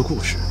想起一个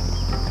故事。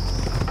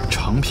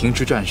长平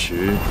之战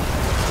时，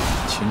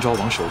秦昭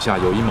王手下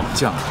有一猛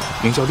将，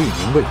名叫绿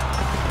明卫。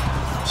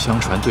相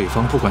传对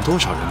方不管多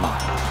少人马，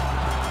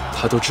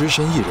他都只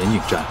身一人应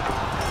战，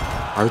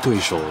而对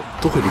手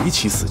都会离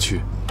奇死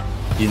去，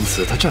因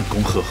此他战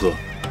功赫赫，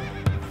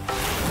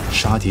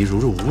杀敌如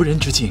入无人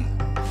之境。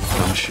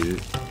当时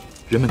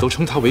人们都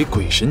称他为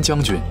鬼神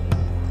将军。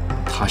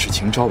他是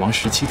秦昭王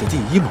时期的第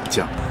一猛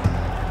将。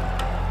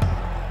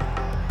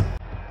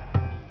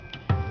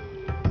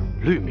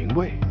绿明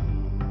卫，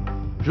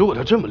如果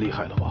他这么厉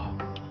害的话，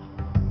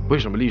为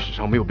什么历史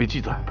上没有被记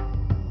载？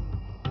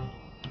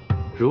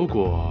如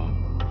果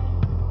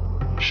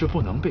是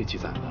不能被记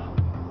载的，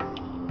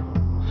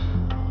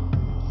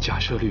假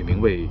设绿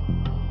明卫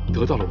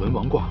得到了文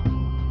王卦，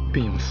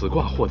并用此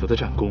卦获得的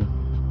战功，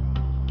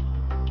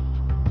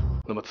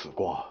那么此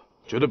卦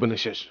绝对不能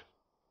现实。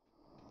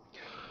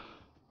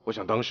我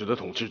想当时的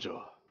统治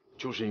者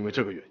就是因为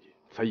这个原因，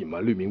才隐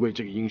瞒绿明卫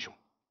这个英雄，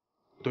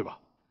对吧？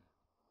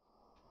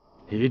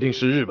一定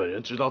是日本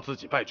人知道自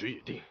己败局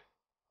已定，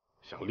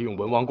想利用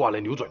文王卦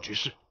来扭转局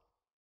势。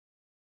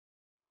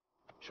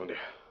兄弟，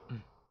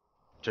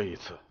这一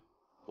次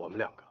我们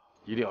两个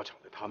一定要抢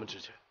在他们之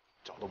前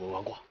找到文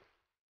王卦。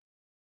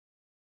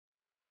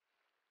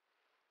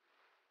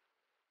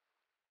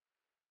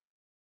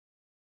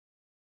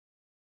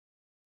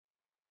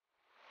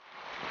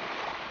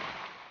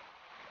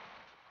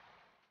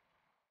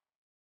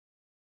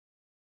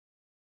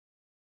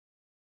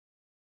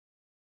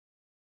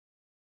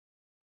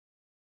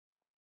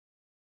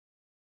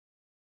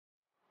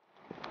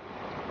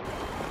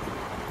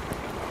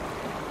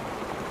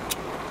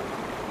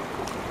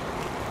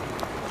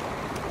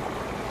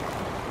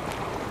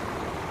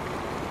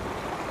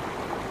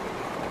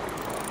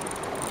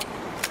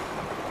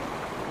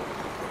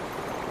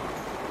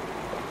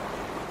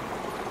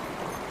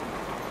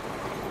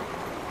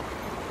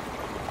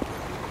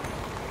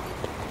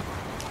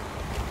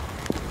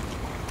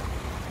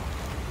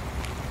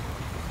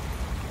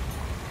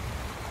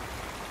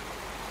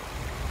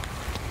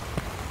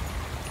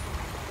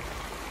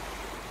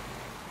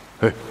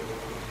哎，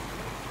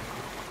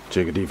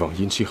这个地方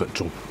阴气很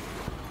重，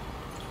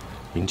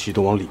阴气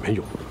都往里面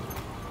涌，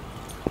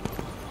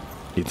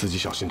你自己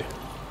小心点。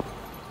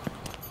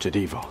这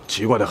地方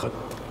奇怪的很。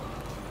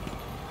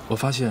我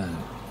发现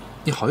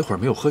你好一会儿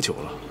没有喝酒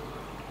了。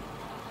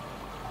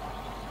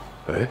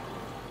哎，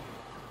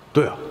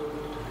对啊，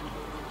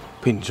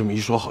被你这么一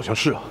说，好像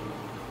是啊。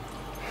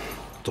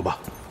走吧。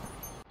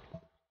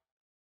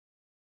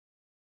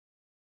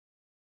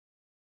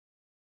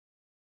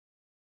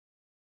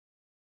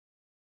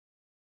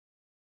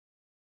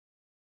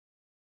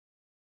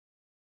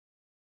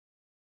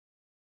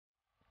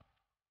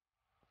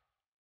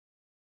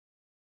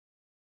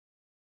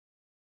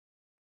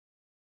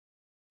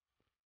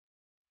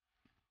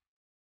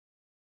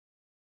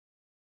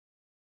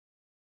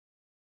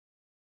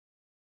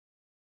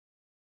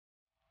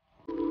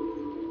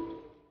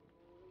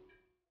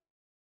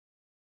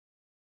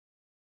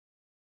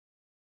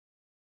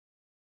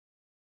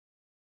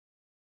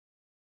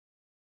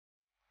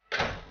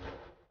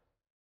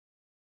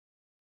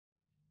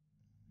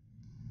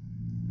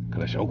看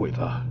来小鬼子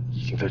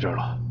已经在这儿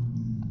了。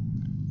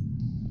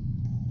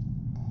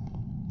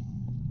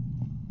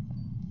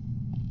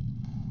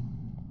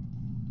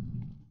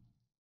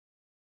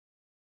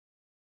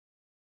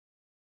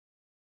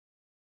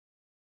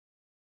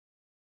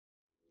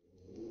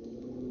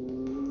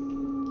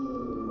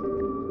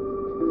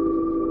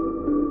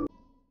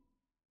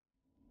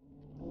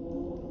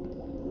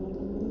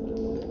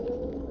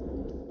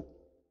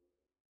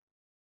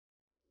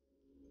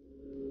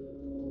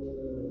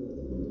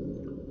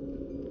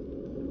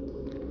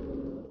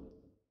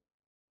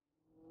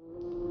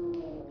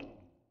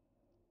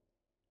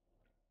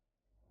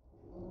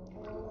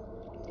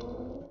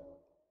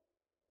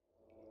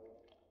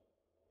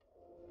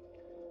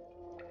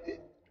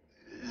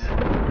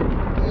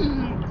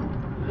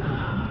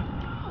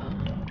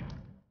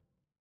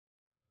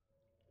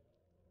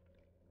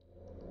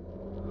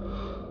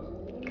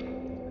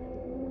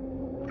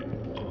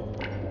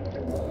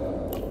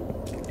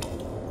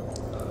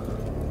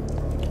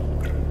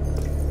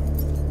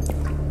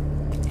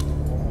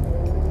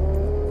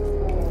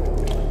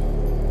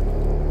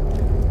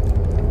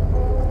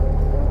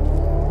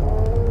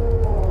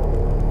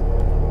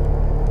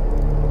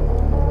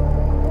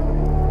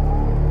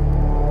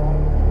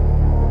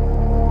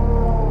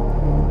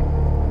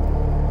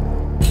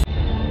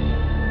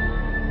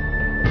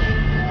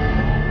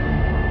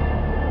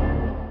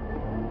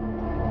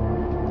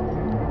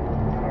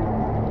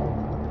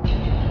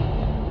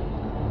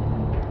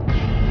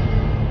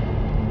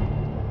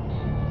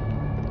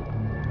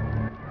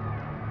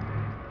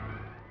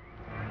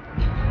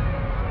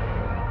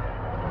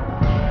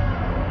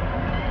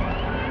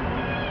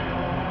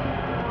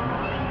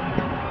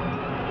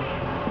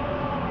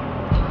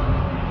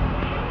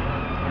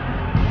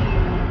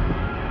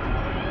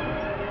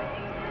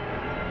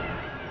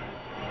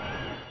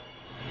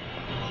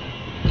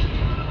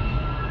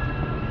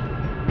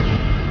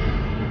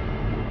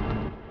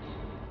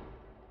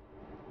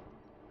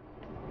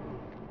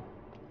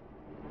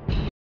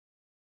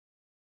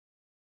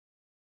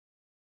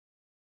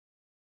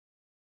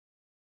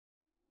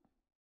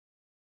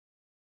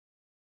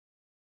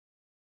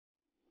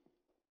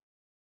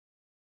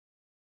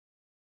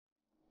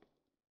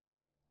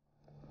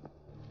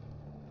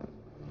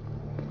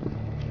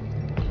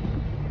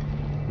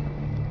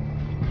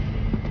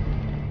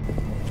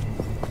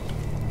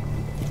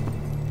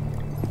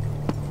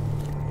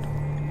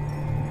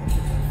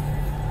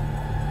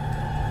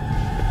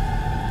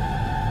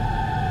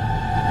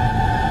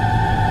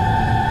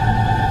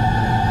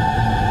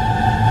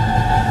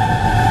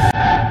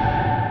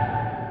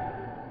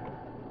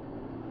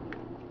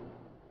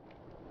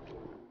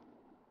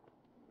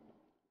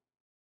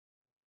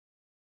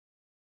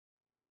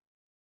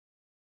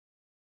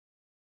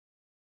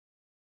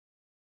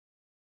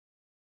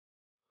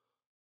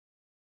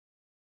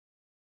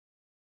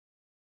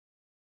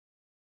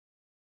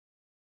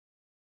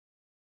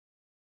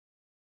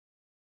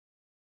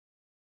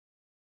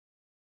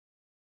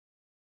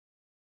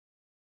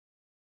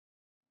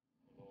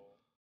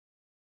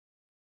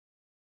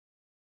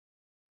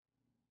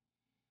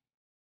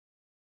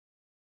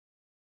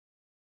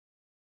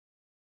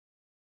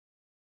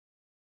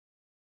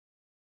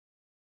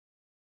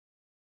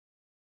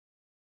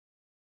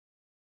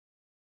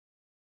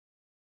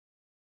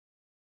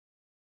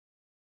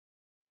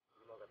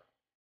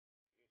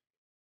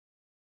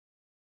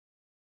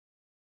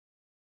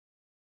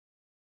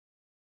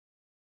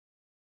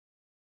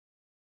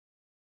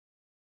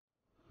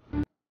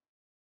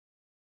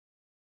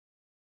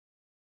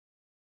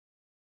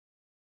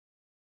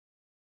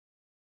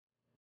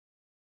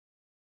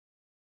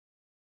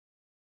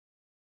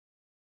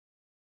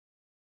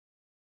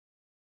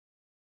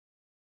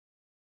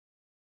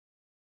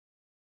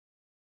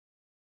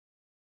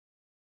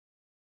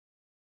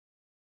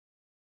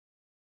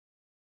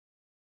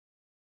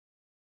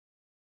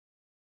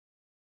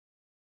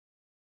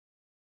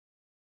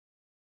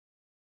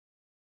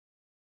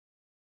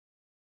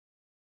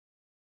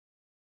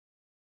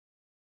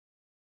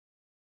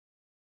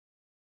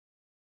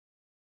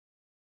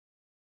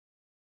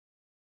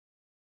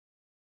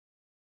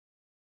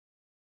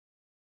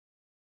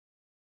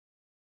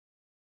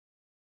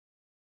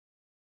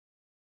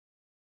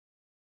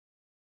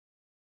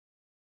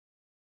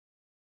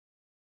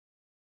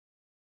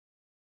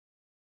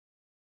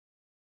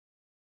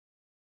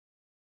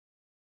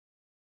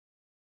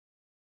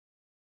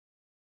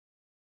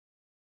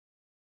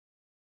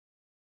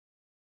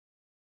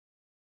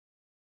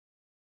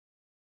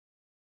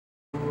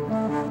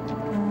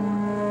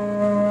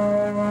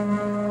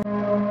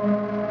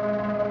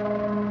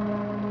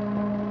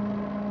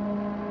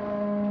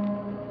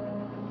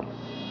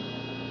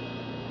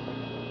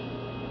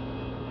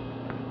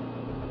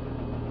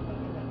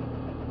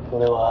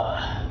れは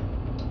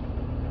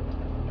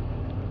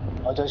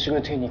私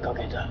が手にか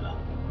けた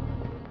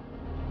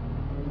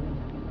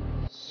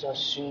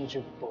殺神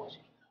十宝石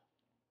だ。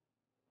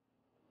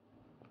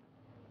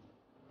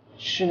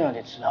シュナ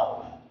で綱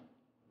を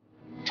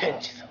天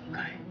地三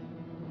界、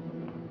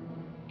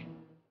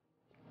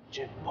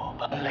十宝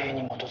万霊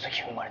に基づ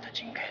き生まれた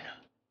人形だ。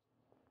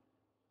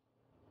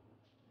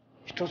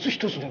一つ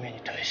一つの目に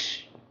対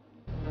し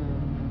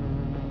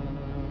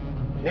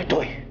目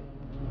という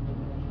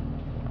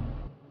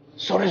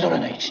それぞれ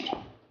の位置に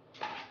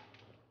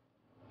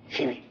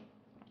日々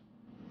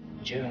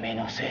10名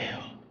の生を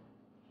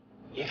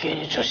生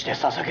贄として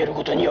捧げる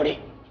ことにより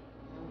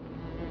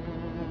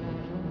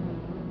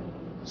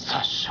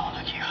殺生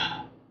の儀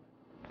が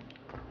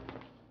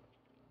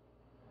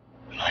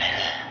生まれる。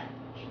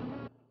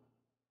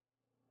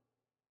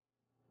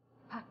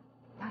はい、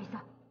大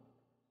佐。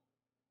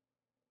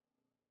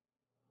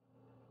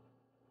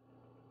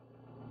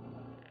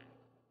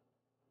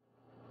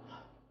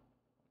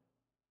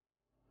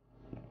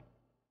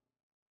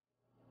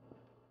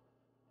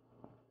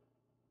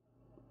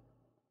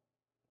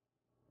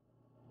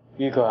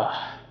いいか、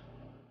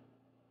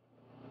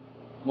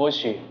も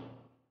し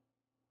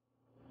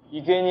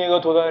生贄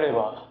が途絶えれ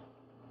ば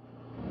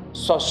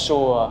殺生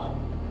は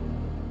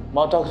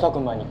瞬く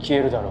間に消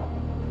えるだろ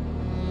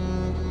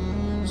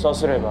う。さ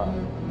すれば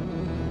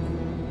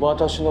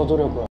私の努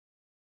力は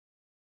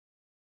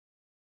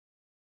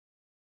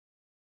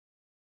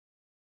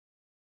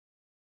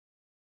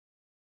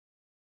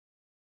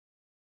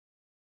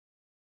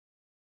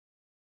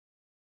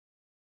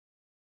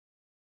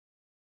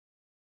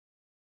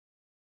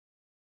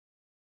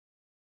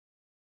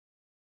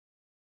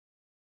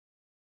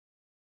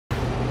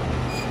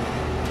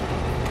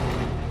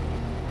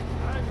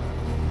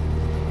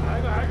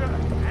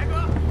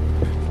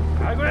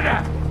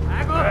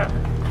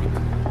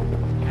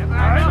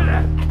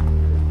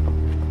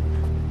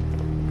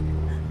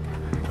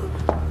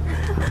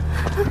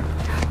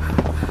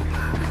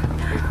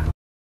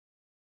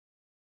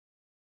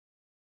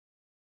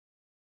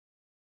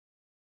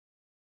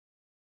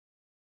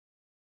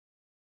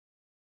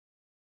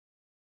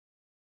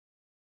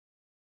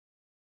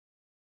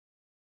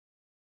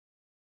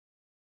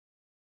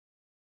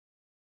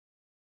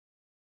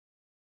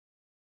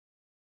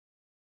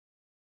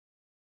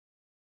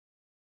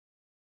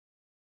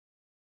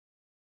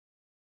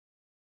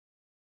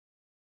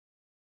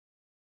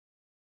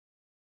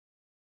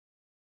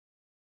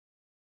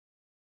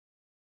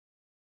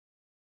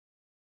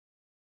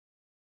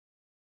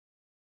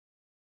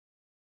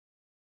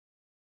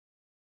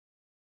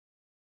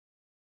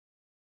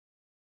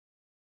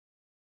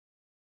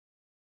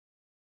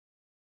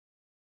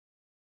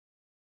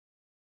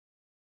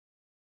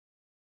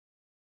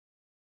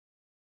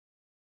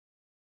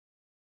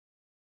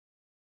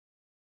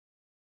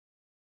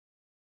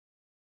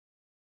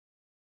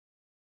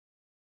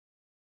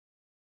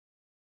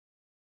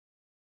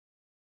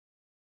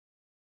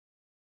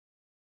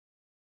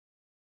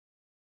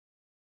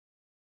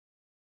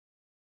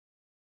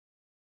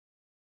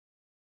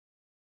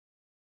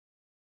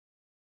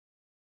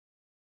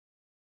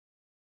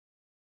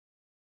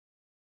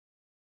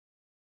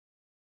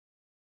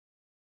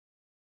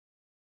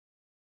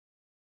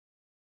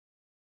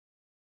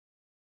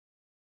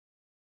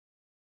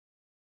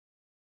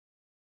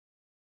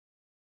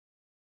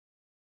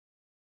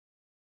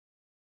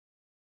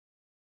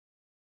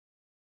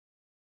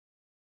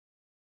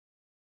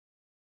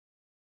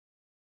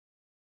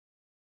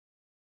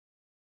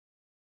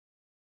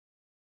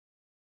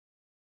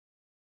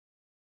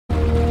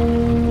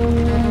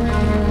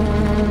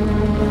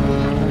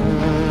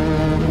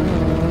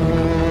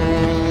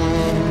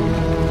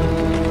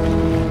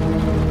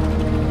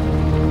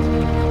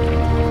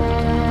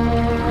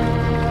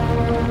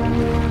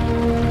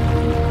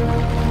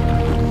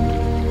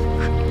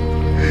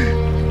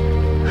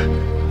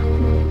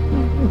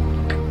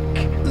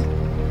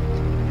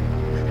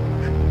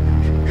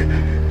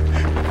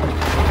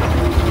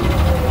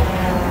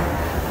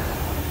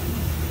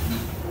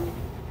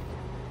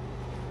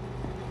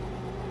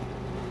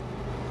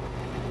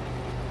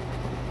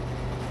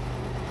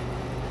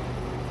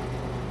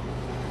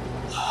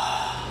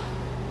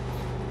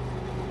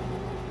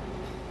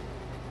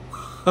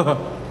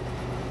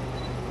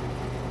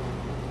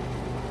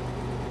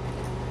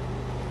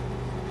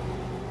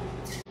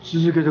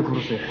続けて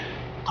殺せ。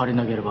足り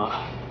なけれ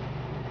ば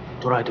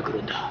捕らえてく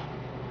るんだ。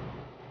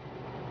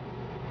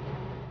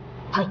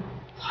はい。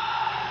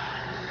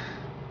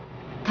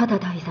ただ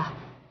大佐、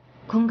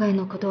今回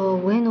のことを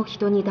上の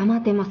人に黙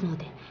ってますの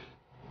で、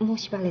も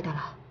しバレた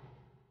ら。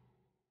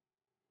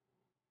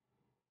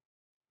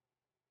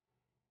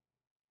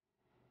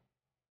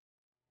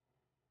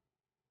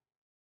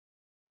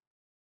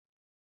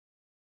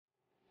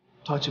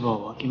立場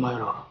をわきまえ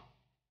ろ。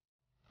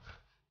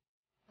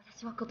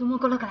私は子供の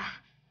頃から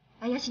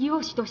怪しい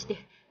養子として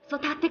育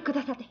ってく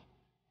ださって、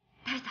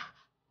大佐、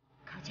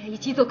梶谷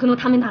一族の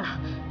ためなら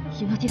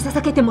命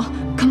捧げても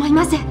構い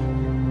ません。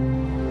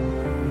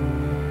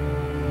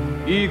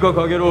いいか、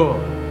かげろ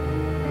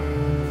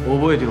う。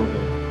覚えてお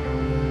け。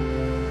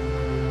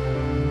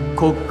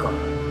国家、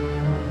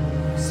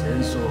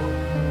戦争、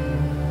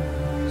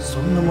そ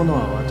んなもの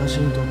は私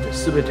にとって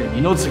全て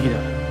二の次だ。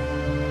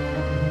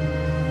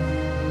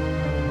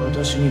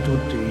私にとっ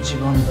て一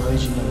番大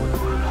事なもの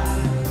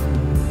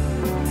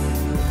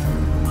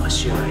は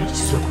芦屋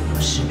一族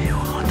の使命を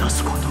果た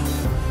すこと。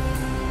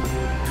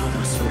た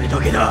だそれだ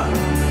けだ。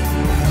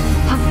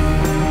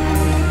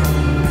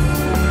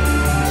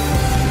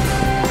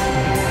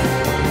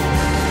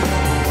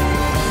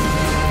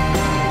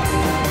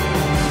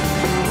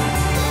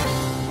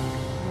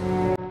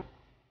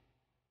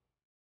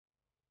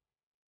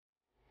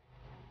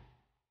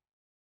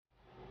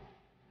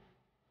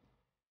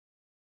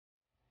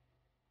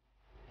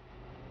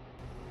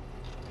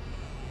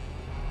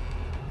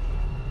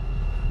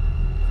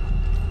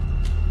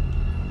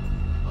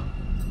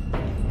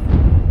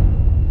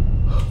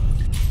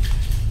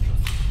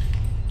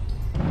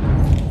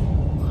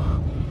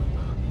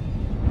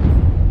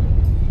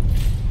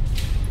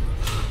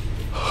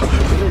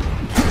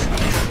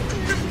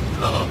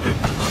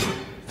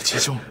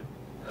兄，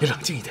你冷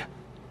静一点，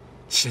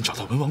先找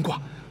到文王卦，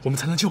我们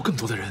才能救更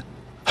多的人。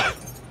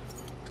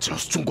只要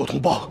是中国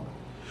同胞，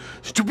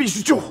就必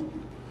须救。走，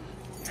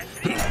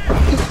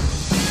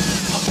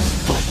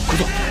快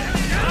走！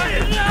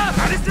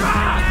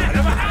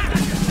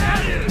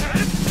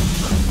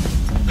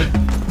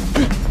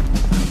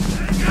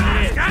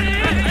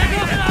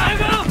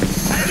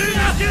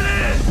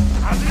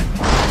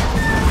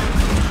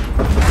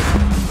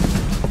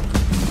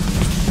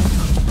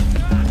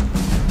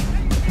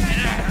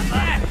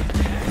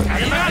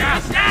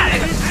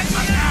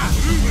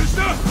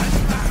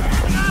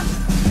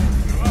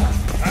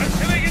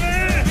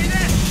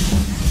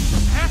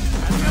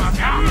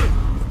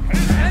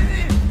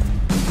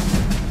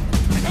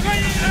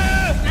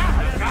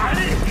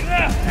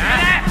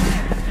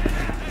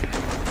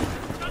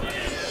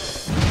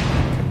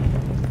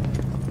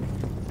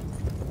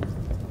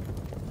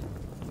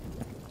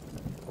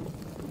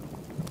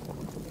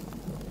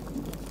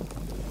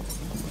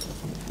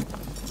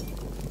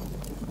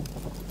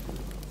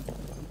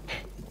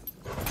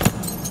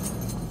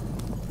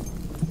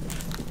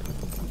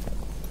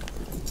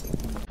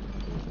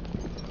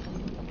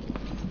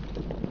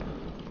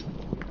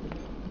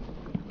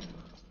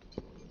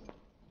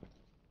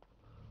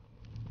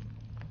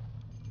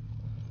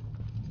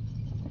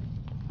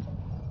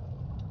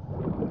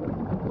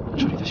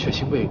这里的血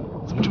腥味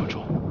怎么这么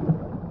重？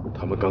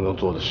他们刚刚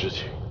做的事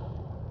情，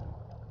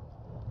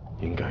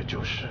应该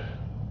就是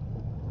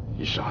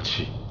以杀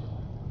气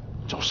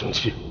招生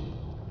气。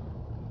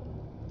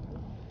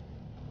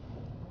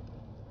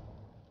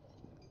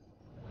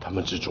他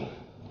们之中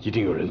一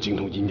定有人精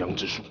通阴阳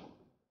之术，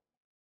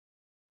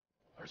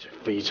而且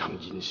非常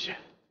阴险。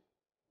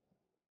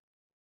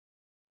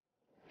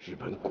日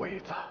本鬼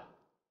子，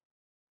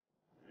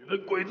日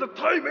本鬼子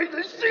太没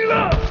人性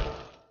了！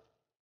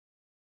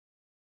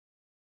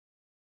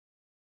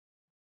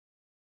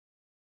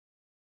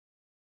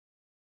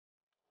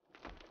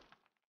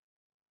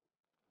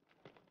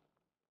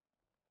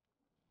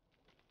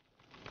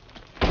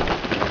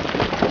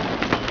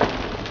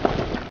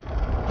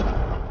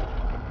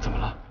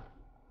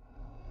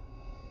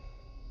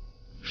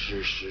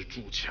适时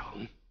筑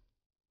墙。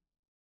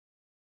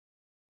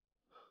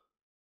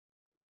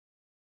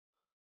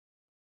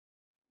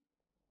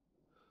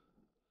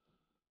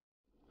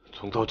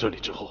从到这里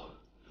之后，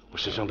我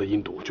身上的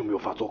阴毒就没有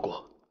发作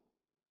过。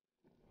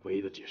唯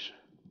一的解释，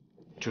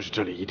就是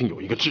这里一定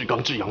有一个至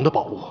刚至阳的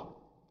宝物。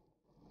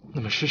那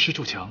么适时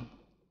筑墙，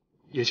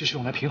也就是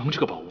用来平衡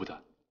这个宝物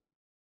的。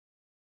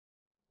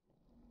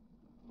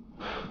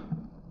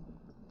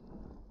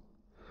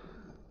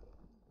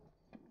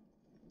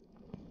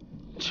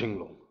青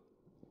龙、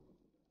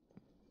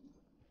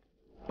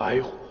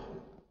白虎、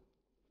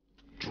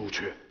朱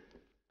雀、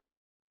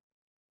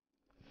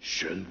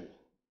玄武，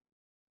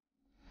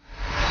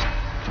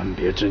分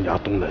别镇压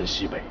东南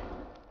西北，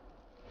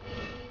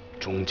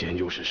中间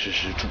又是适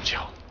时筑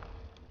墙。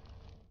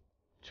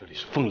这里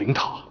是凤灵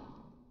塔。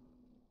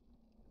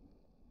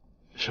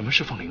什么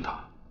是凤灵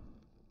塔？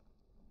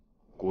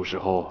古时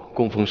候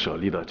供奉舍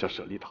利的叫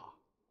舍利塔，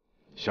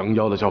降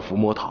妖的叫伏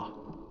魔塔。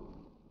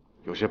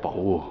有些宝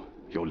物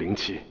有灵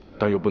气，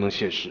但又不能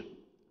现世，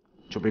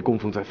就被供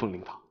奉在凤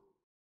灵塔。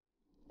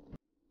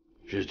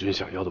日军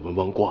想要的文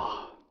王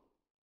卦，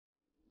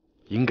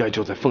应该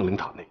就在凤灵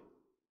塔内。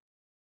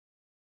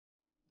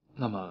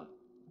那么，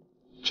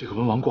这个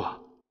文王卦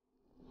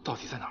到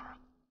底在哪儿啊？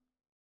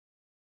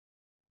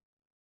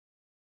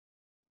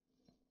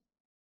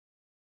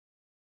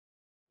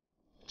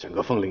整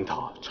个凤灵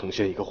塔呈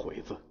现一个回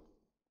字，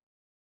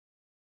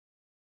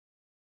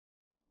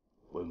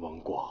文王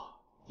卦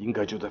应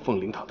该就在凤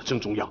灵塔的正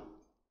中央。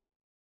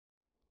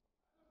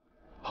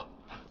好，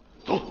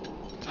走。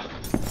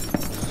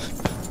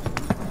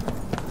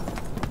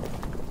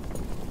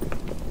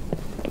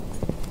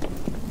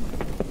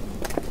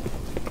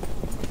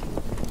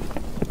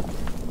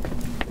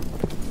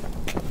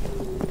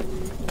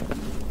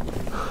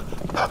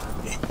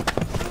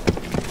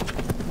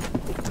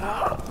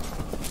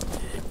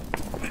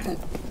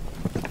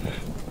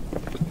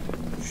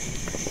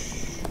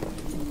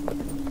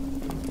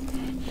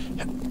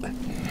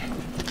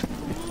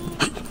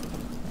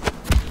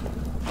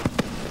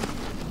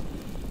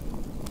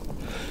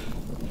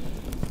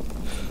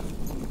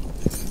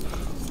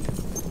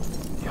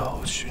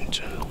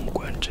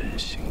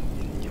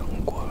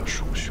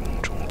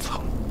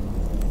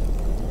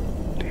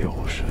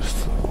又是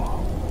四卦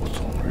无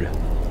从任，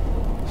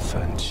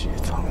三七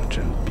藏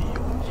针必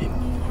有因。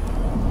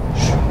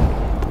凶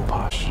不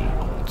怕石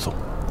龙奏，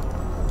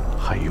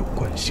还有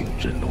惯性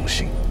人龙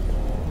行。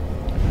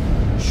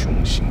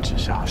凶星之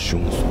下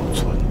凶所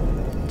存，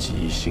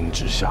吉星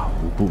之下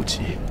无不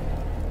吉。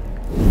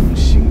龙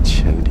行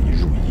千里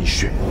入一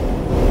穴，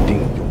定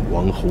有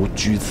王侯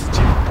居此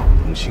间。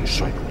龙行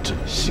率有阵，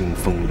腥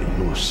风磊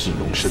落是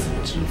龙身，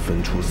只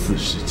分出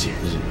40界，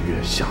日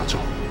月下照，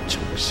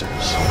成山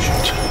上学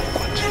成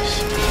观真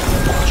心。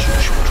卦书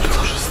凶中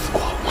就是四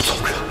卦无从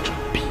任，这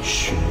必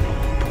寻龙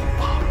不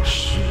怕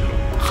石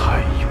龙，还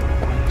有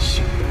关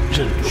性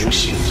任龙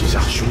行之下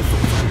凶所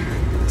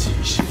存，吉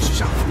星之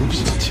下龙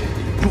行千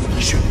里入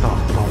一穴。大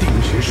道定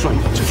学率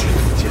有阵，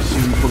见腥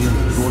风磊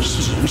落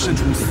是龙身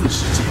出40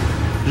界，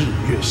日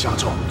月下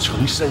照，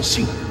成山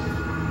星。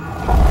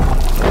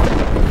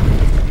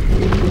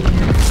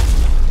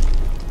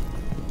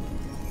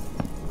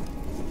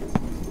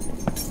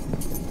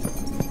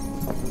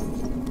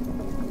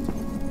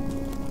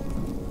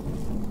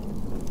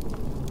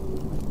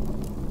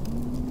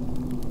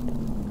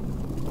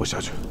我下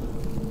去，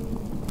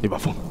你把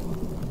风。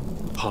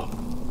好。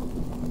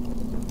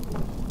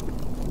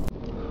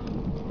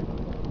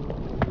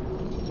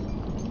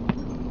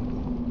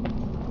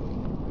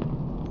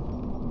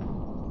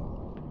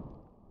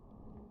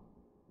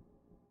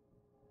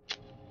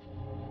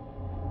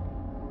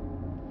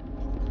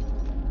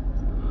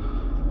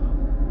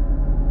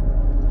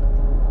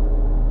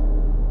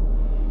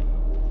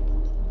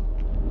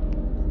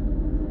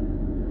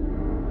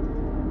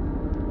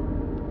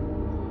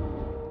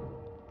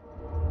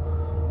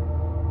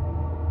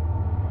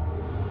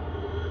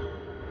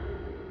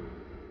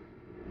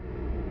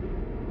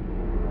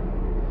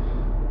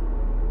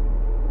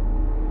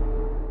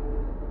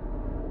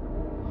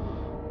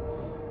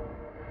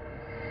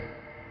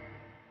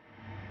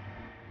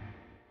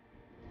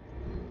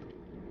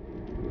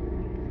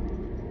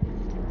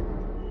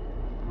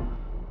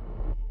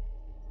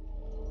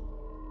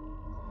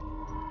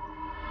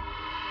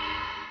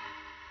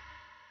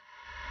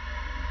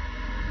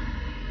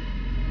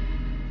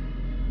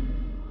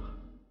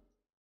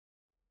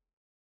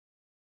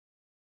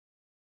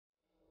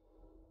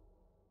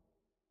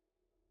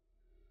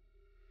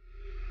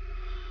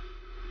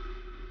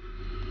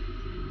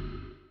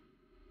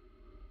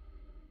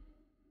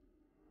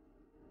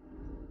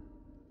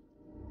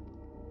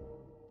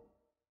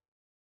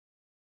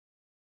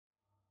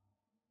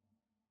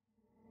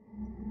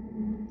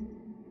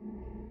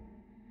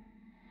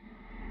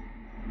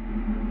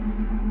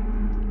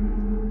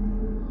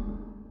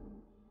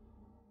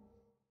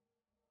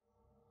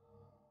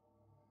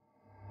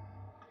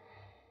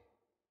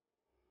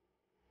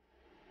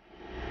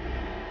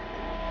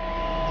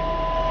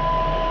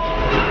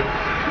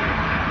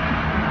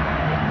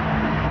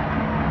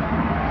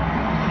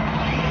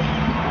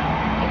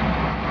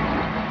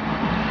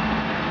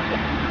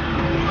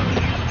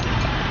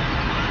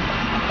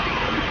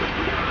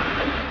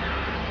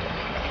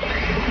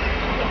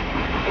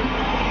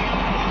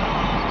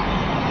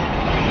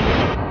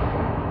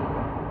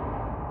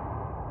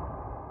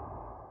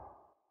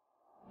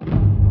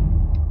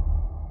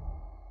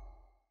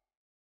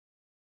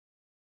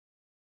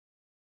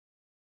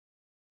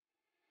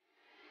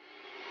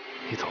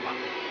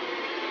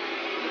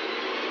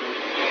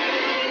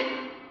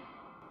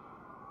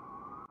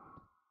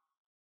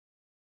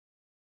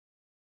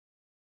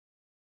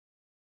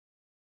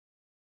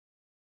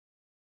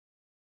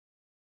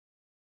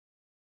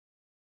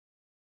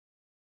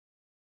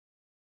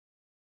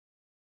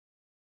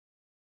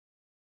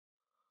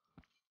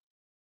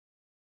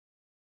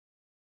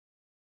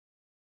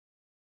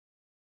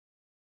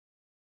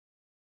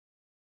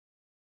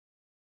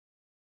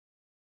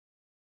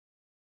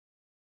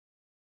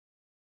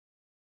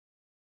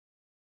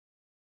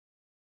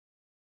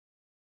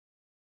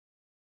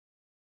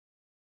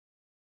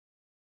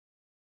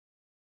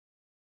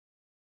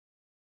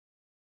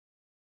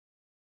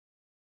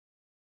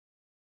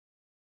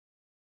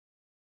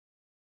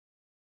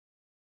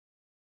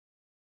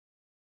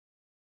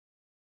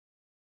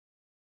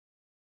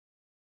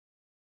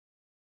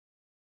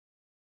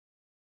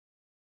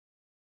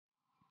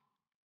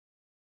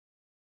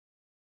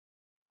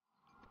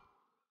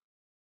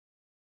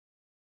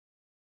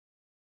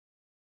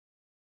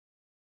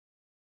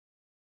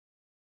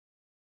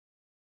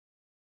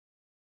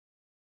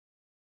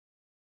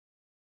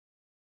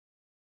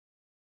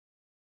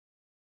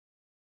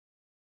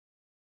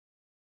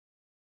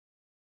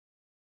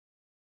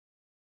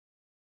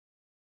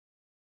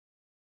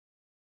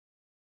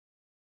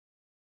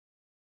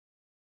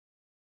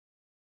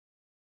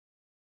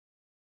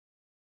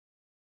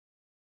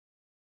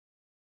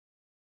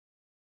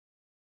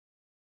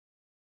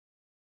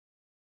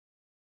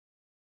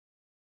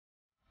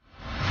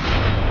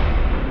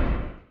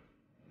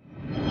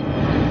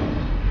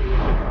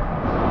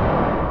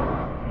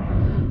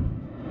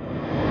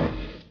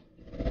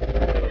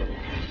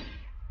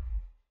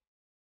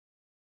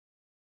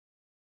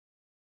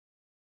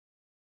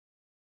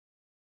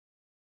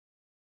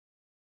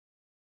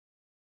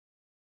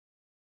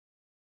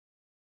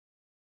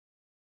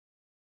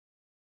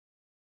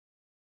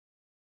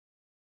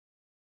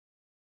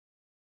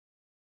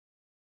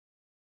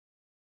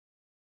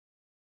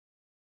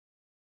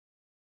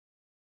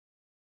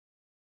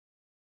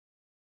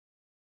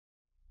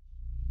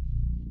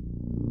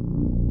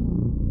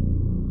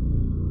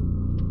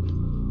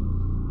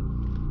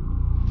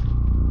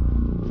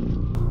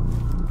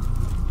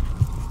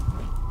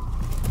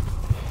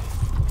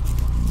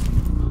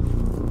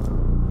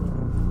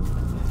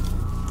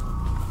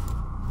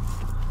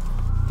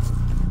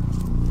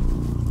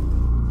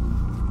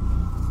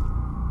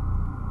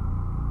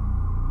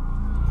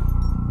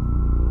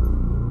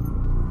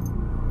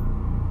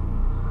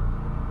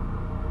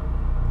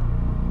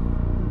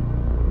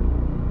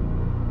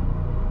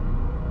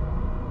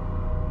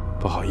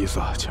不好意思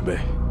啊，前辈，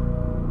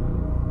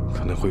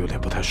可能会有点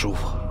不太舒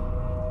服。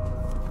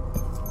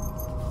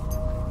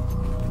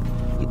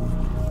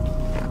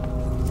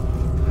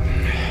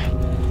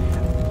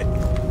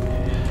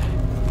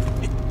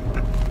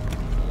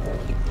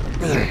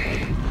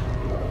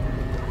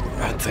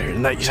再忍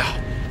耐一下。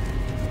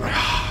哎呀！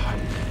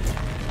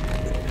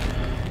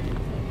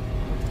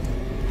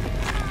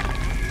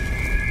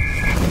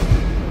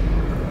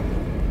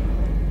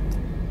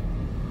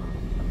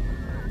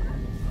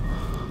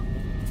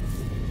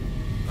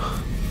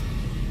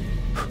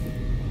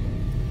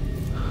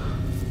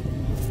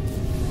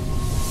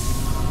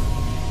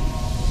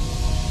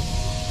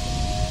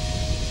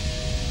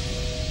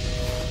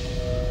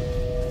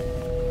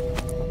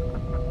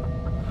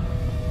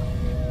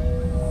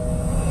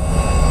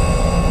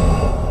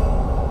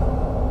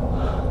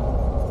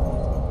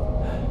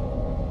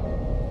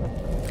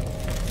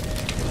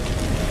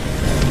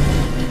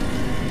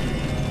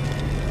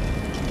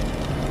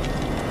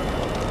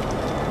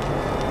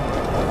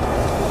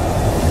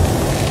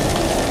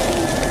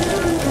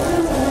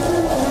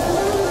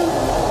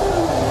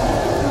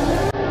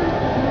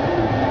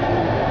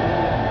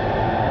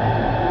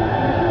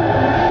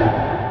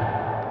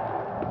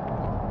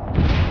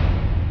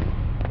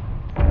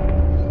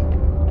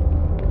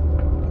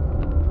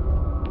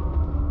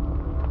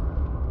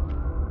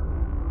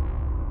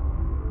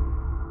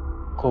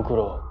ご苦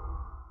労。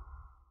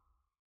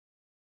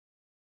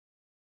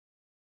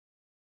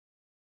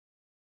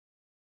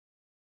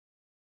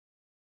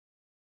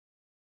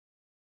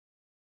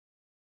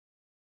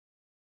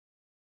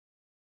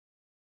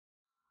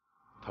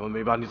他们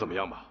没把你怎么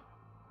样吧？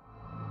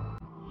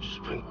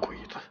日本鬼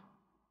子！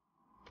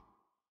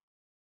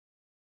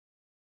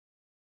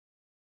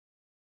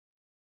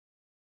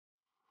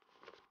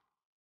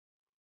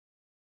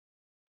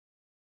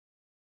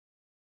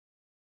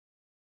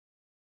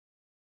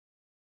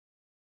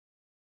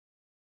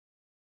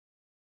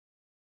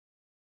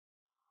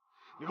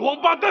你个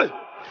王八蛋！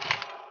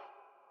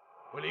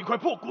为了一块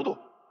破骨头，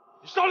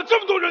你杀了这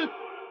么多人！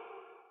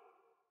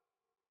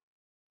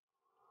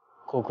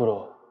ご苦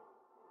労。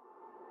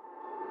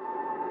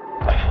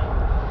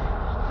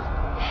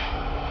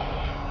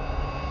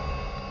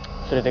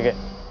連れて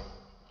け。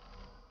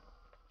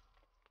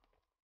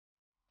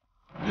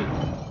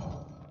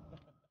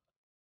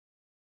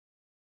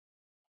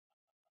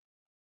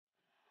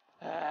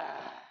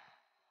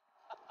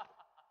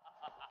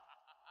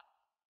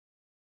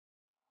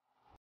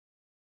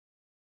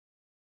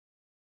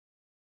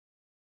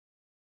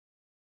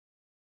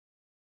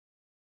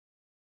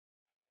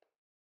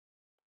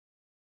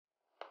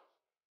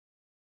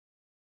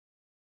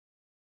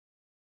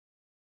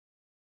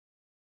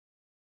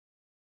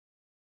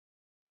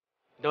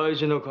大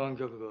事な観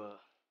客が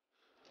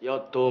や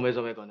っとお目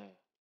覚めかね。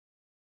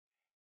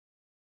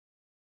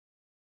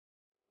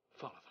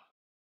放了他。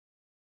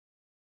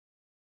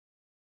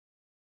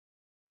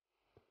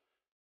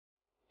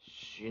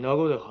品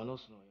語で話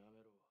すのはや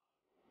め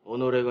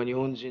ろ。己が日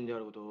本人であ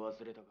ることを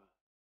忘れたか。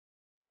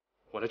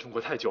我来中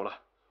国太久了，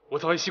我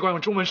早已习惯用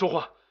中文说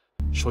话。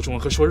说中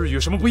文和说日语有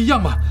什么不一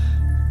样吗？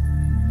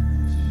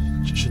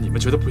只是你们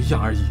觉得不一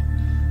样而已。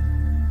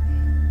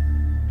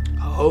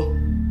好。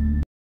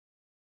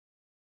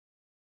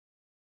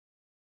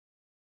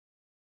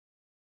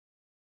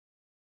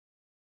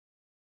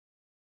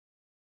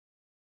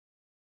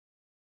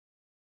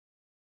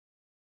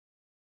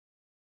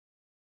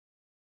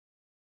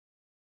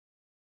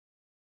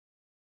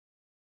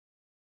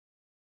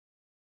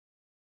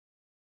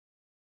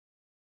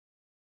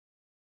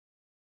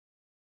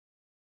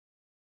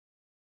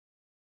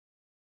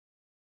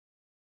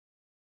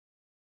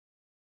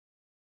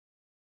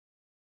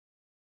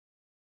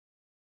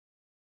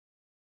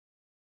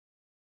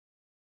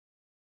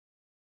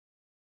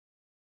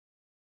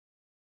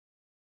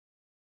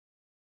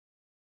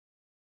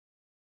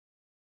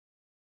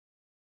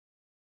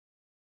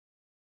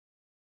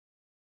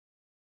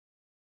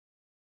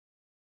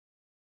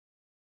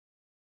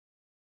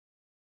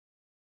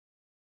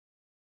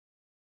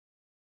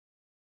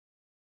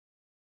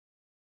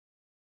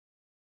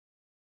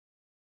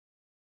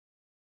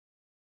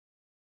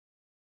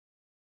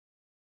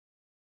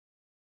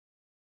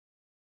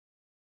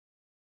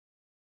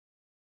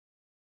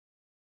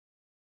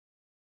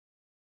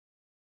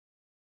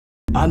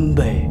安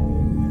倍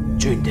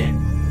俊典。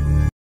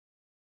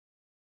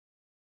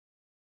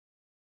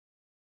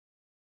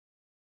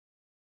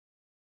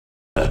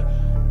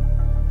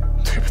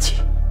对不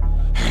起。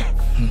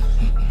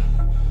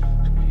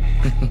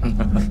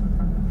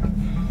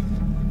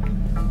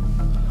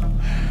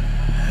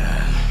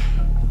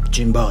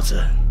金豹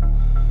子，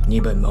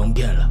你被蒙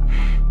骗了。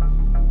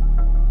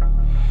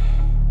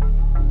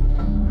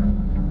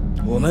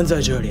我们在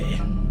这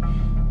里，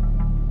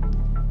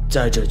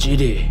在这基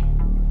地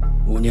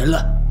5年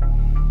了。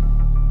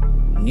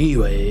你以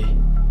为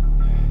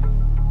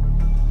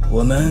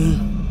我们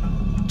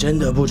真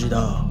的不知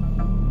道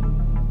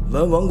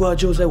文王卦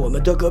就在我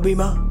们的隔壁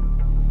吗？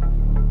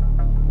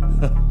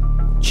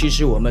其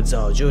实我们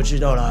早就知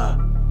道了，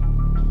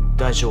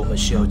但是我们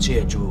需要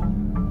借助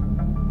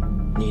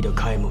你的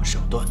开幕手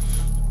段。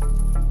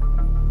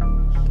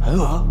很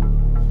好，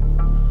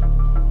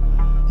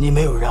你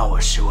没有让我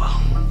失望，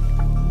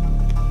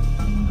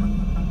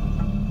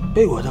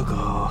被我的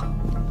狗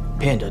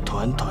骗得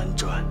团团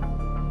转，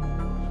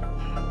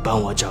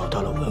帮我找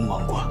到了文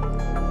王卦。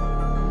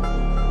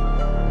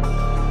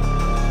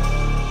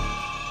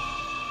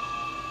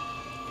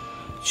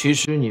其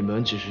实你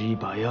们只是一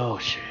把钥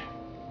匙，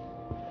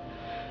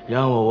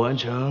让我完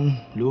成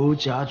卢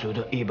家族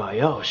的一把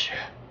钥匙。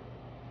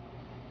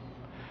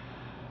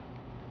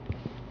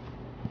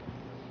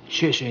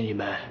谢谢你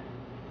们，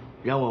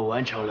让我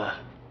完成了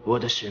我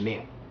的使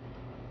命。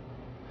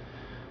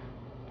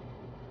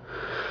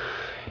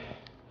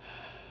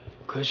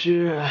可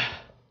是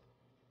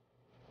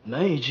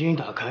门已经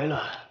打开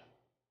了，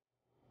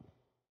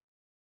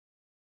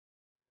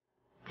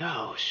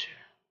钥匙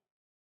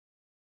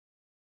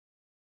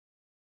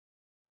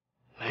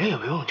没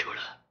有用处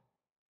了。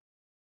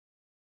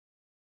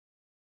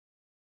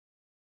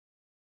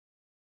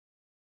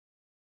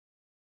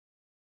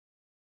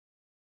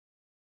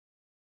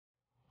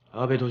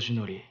安倍利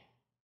則、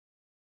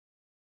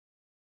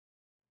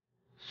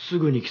す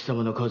ぐに貴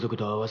様の家族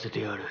と会わせて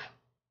やる。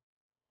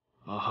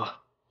あ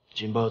は、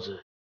金豹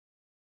子。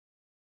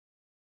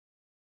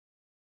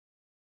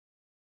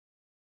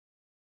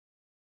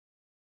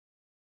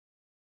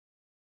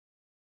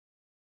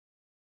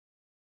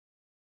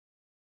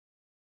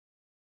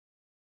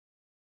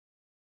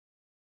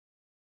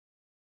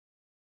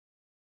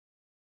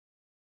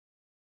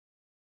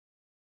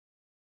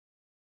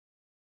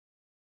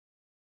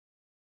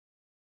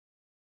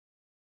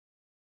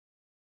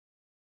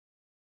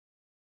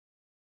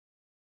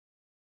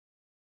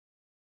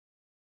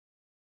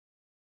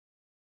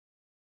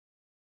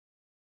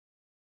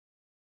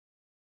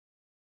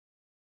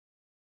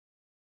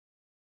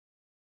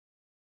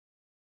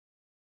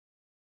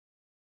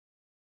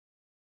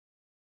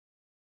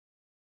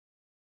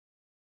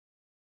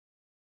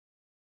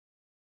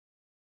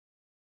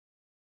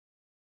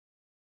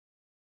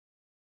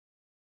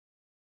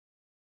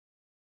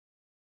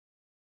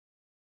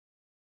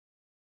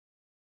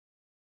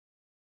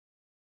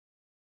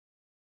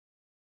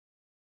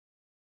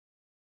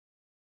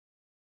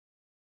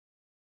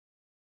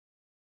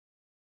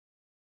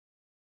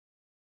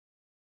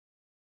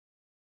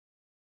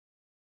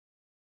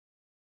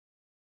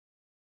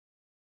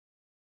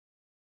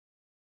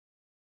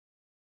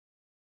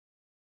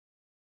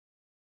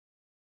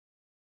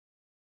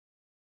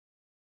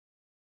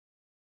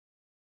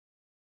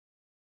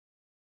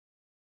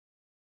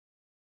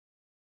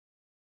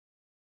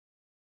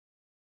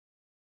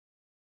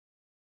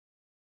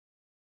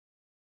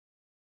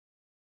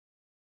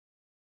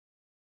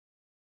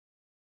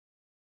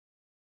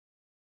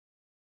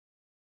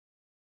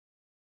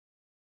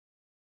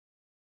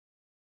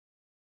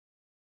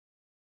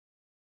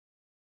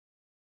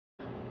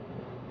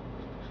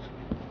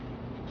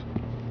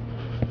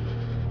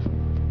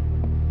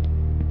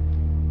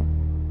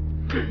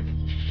被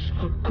你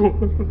杀过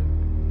了。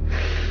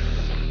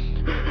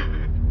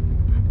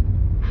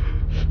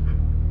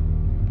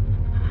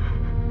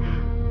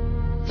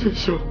金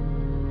兄，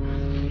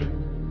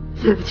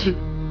对不起，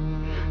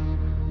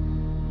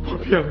我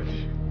骗了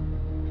你。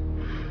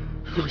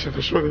就像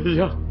他说的一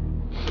样，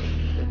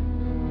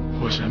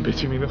我是安倍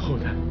晴明的后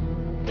代，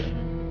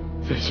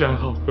在西安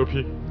好和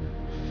平，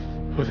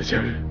我的家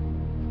人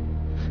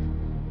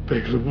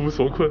被了无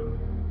所困，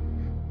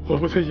我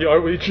不曾以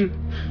而为之。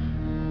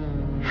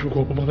如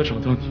果我不帮他找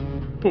到你，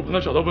不帮他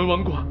找到文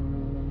王卦，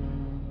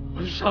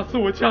我就杀死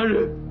我家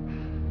人。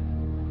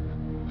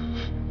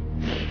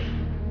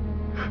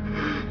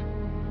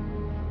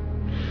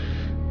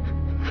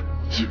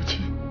究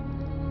竟，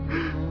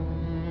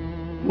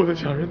我的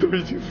家人都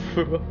已经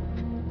死了，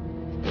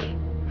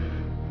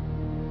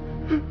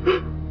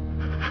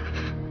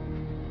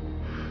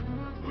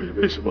我也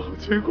没什么好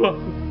牵挂的。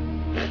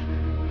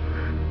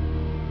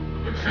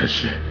但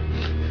是，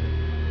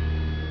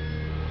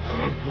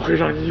我不会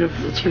让你也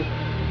死去。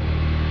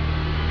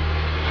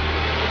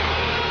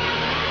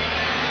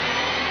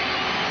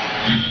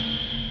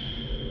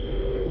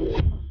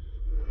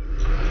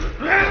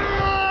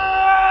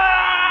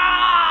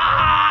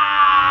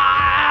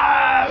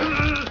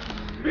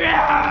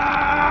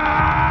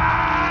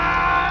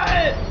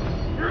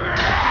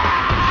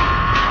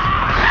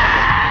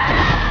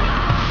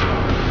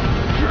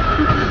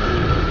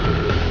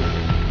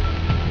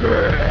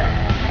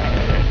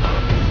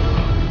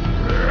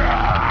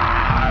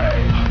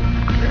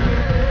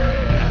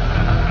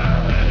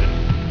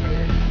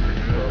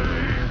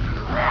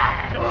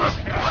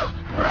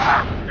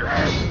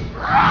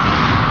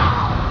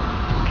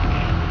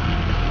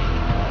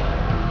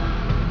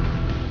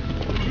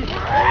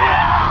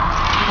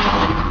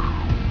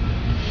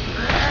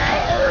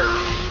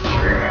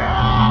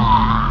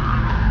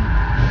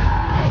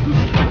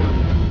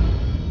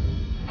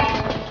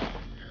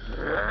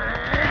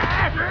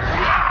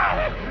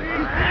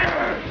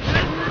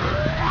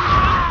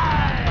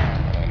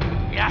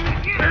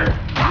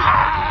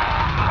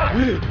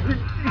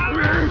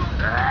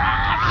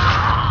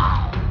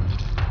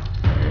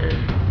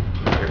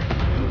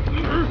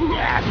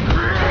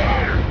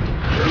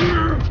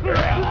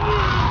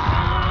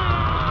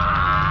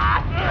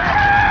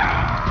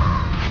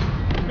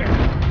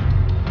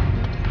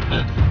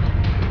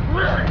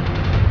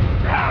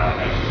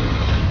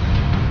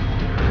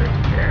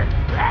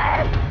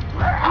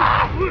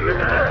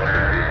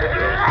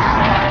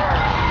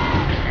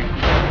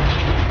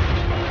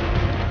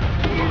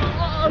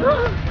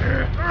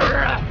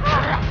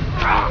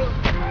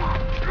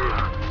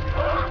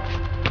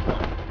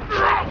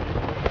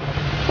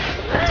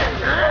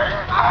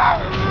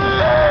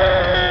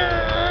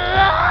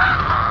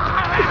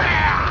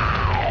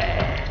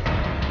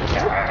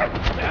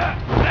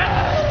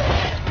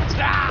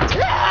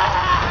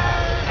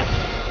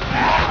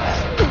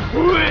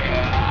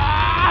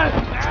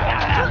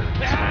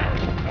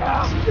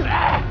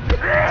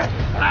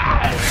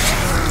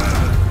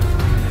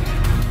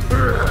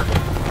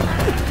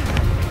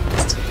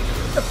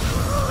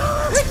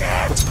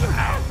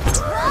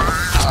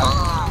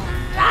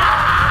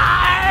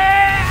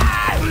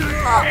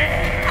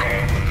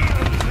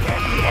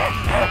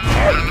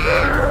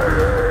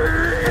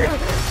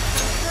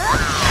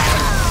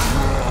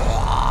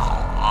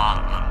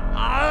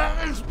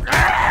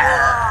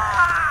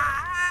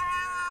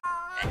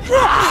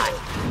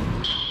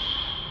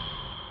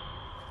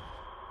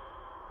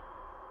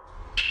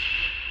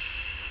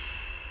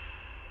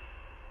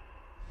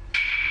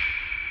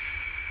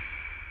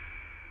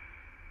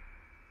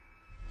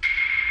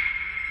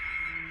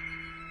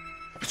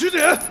徐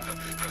姐。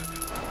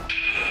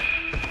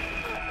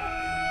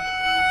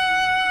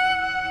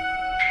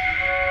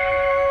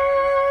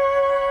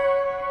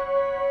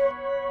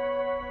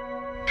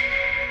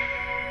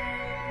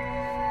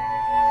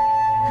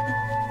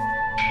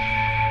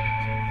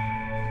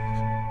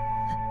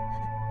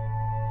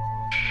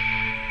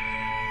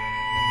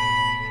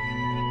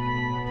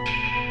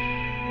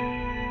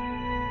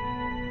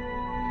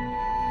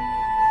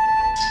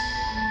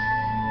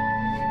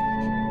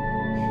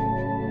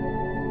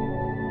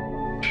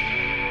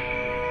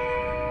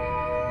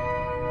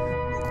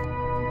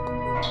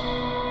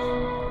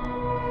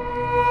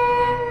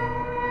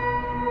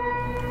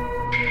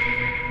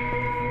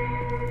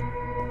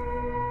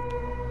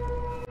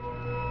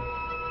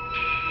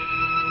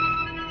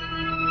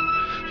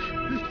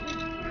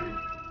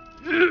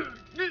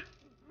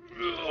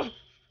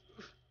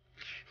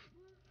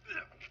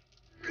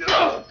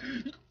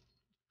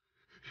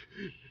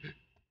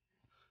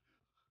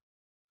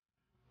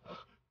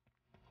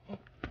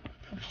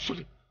 兄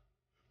弟，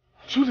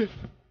兄弟，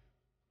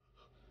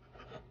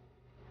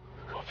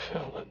我骗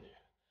了你，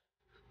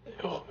你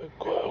会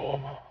怪我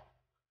吗？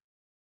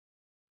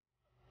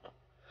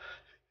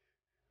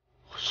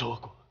我说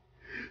过，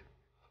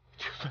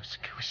就算是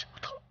给我下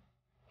套，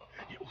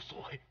也无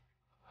所谓。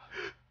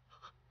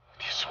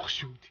你是我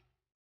兄弟，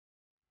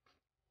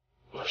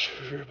我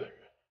是日本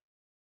人，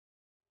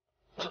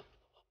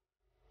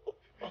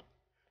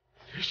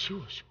你是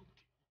我兄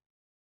弟，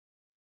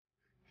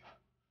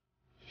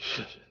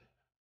谢谢你。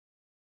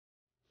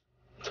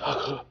 大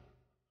哥，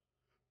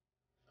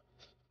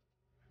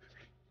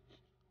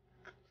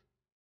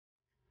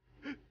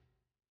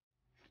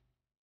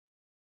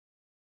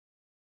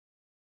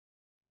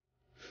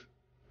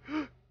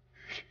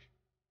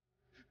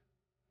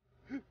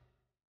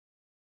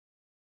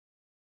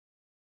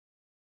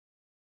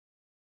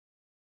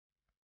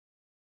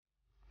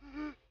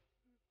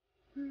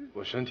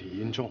我身体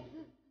阴重，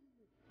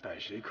待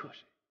谁克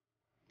谁。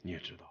你也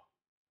知道，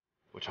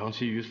我长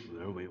期与死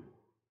人为伍，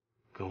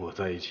跟我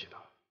在一起的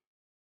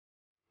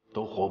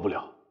都活不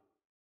了。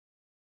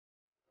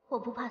我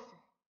不怕死，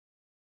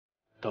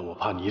但我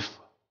怕你死。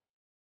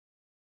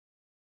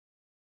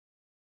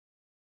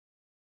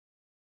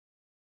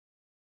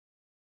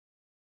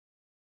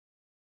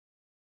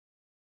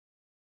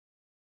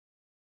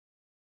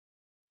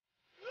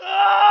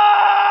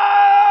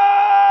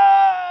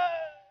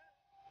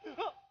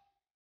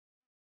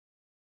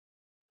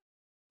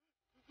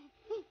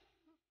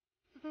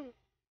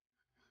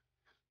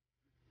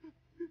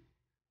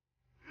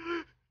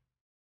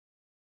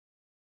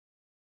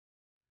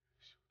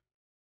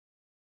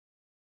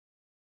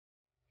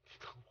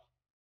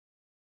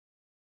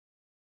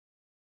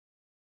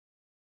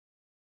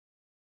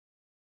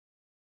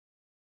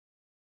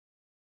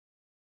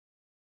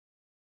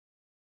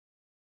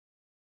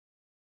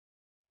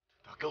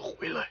大哥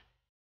回来。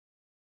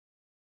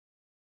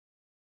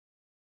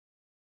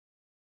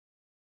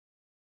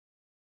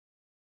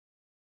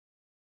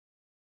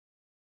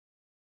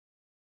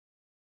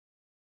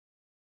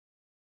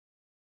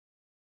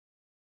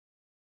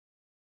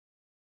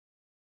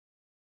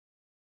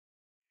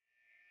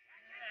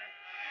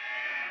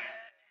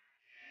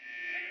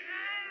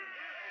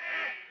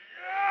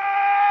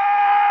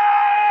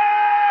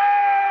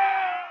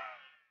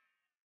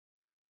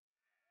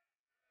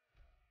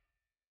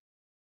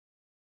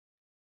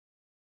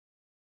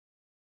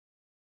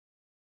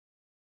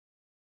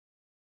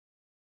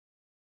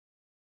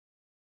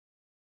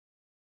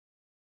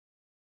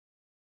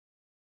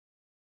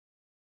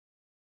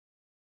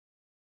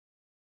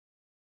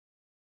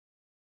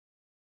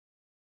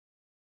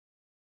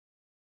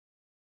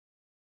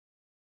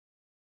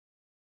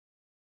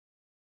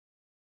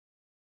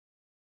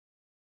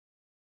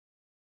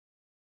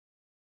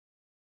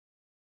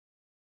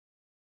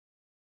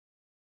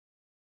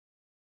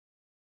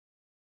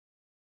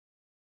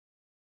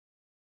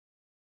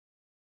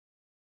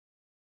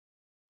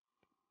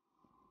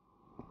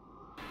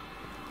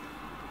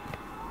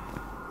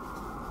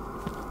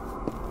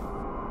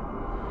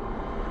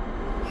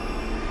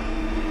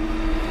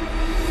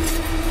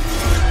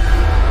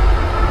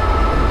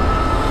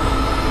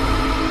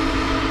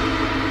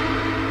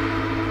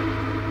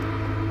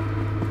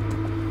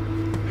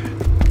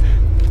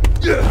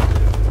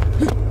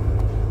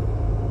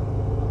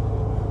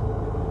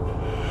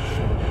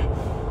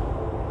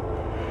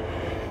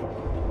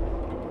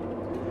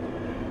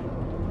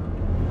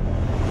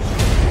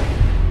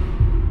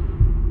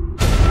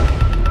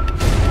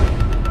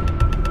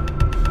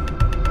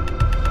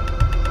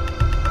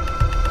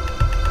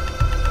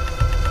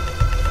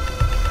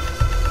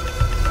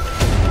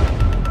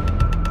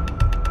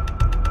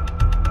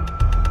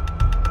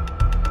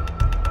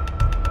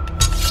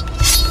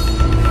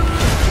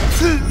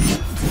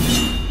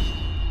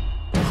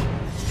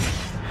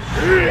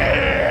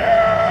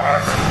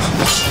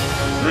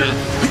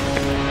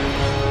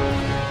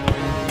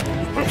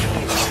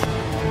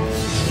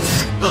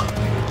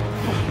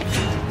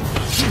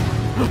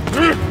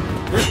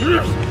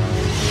Oh!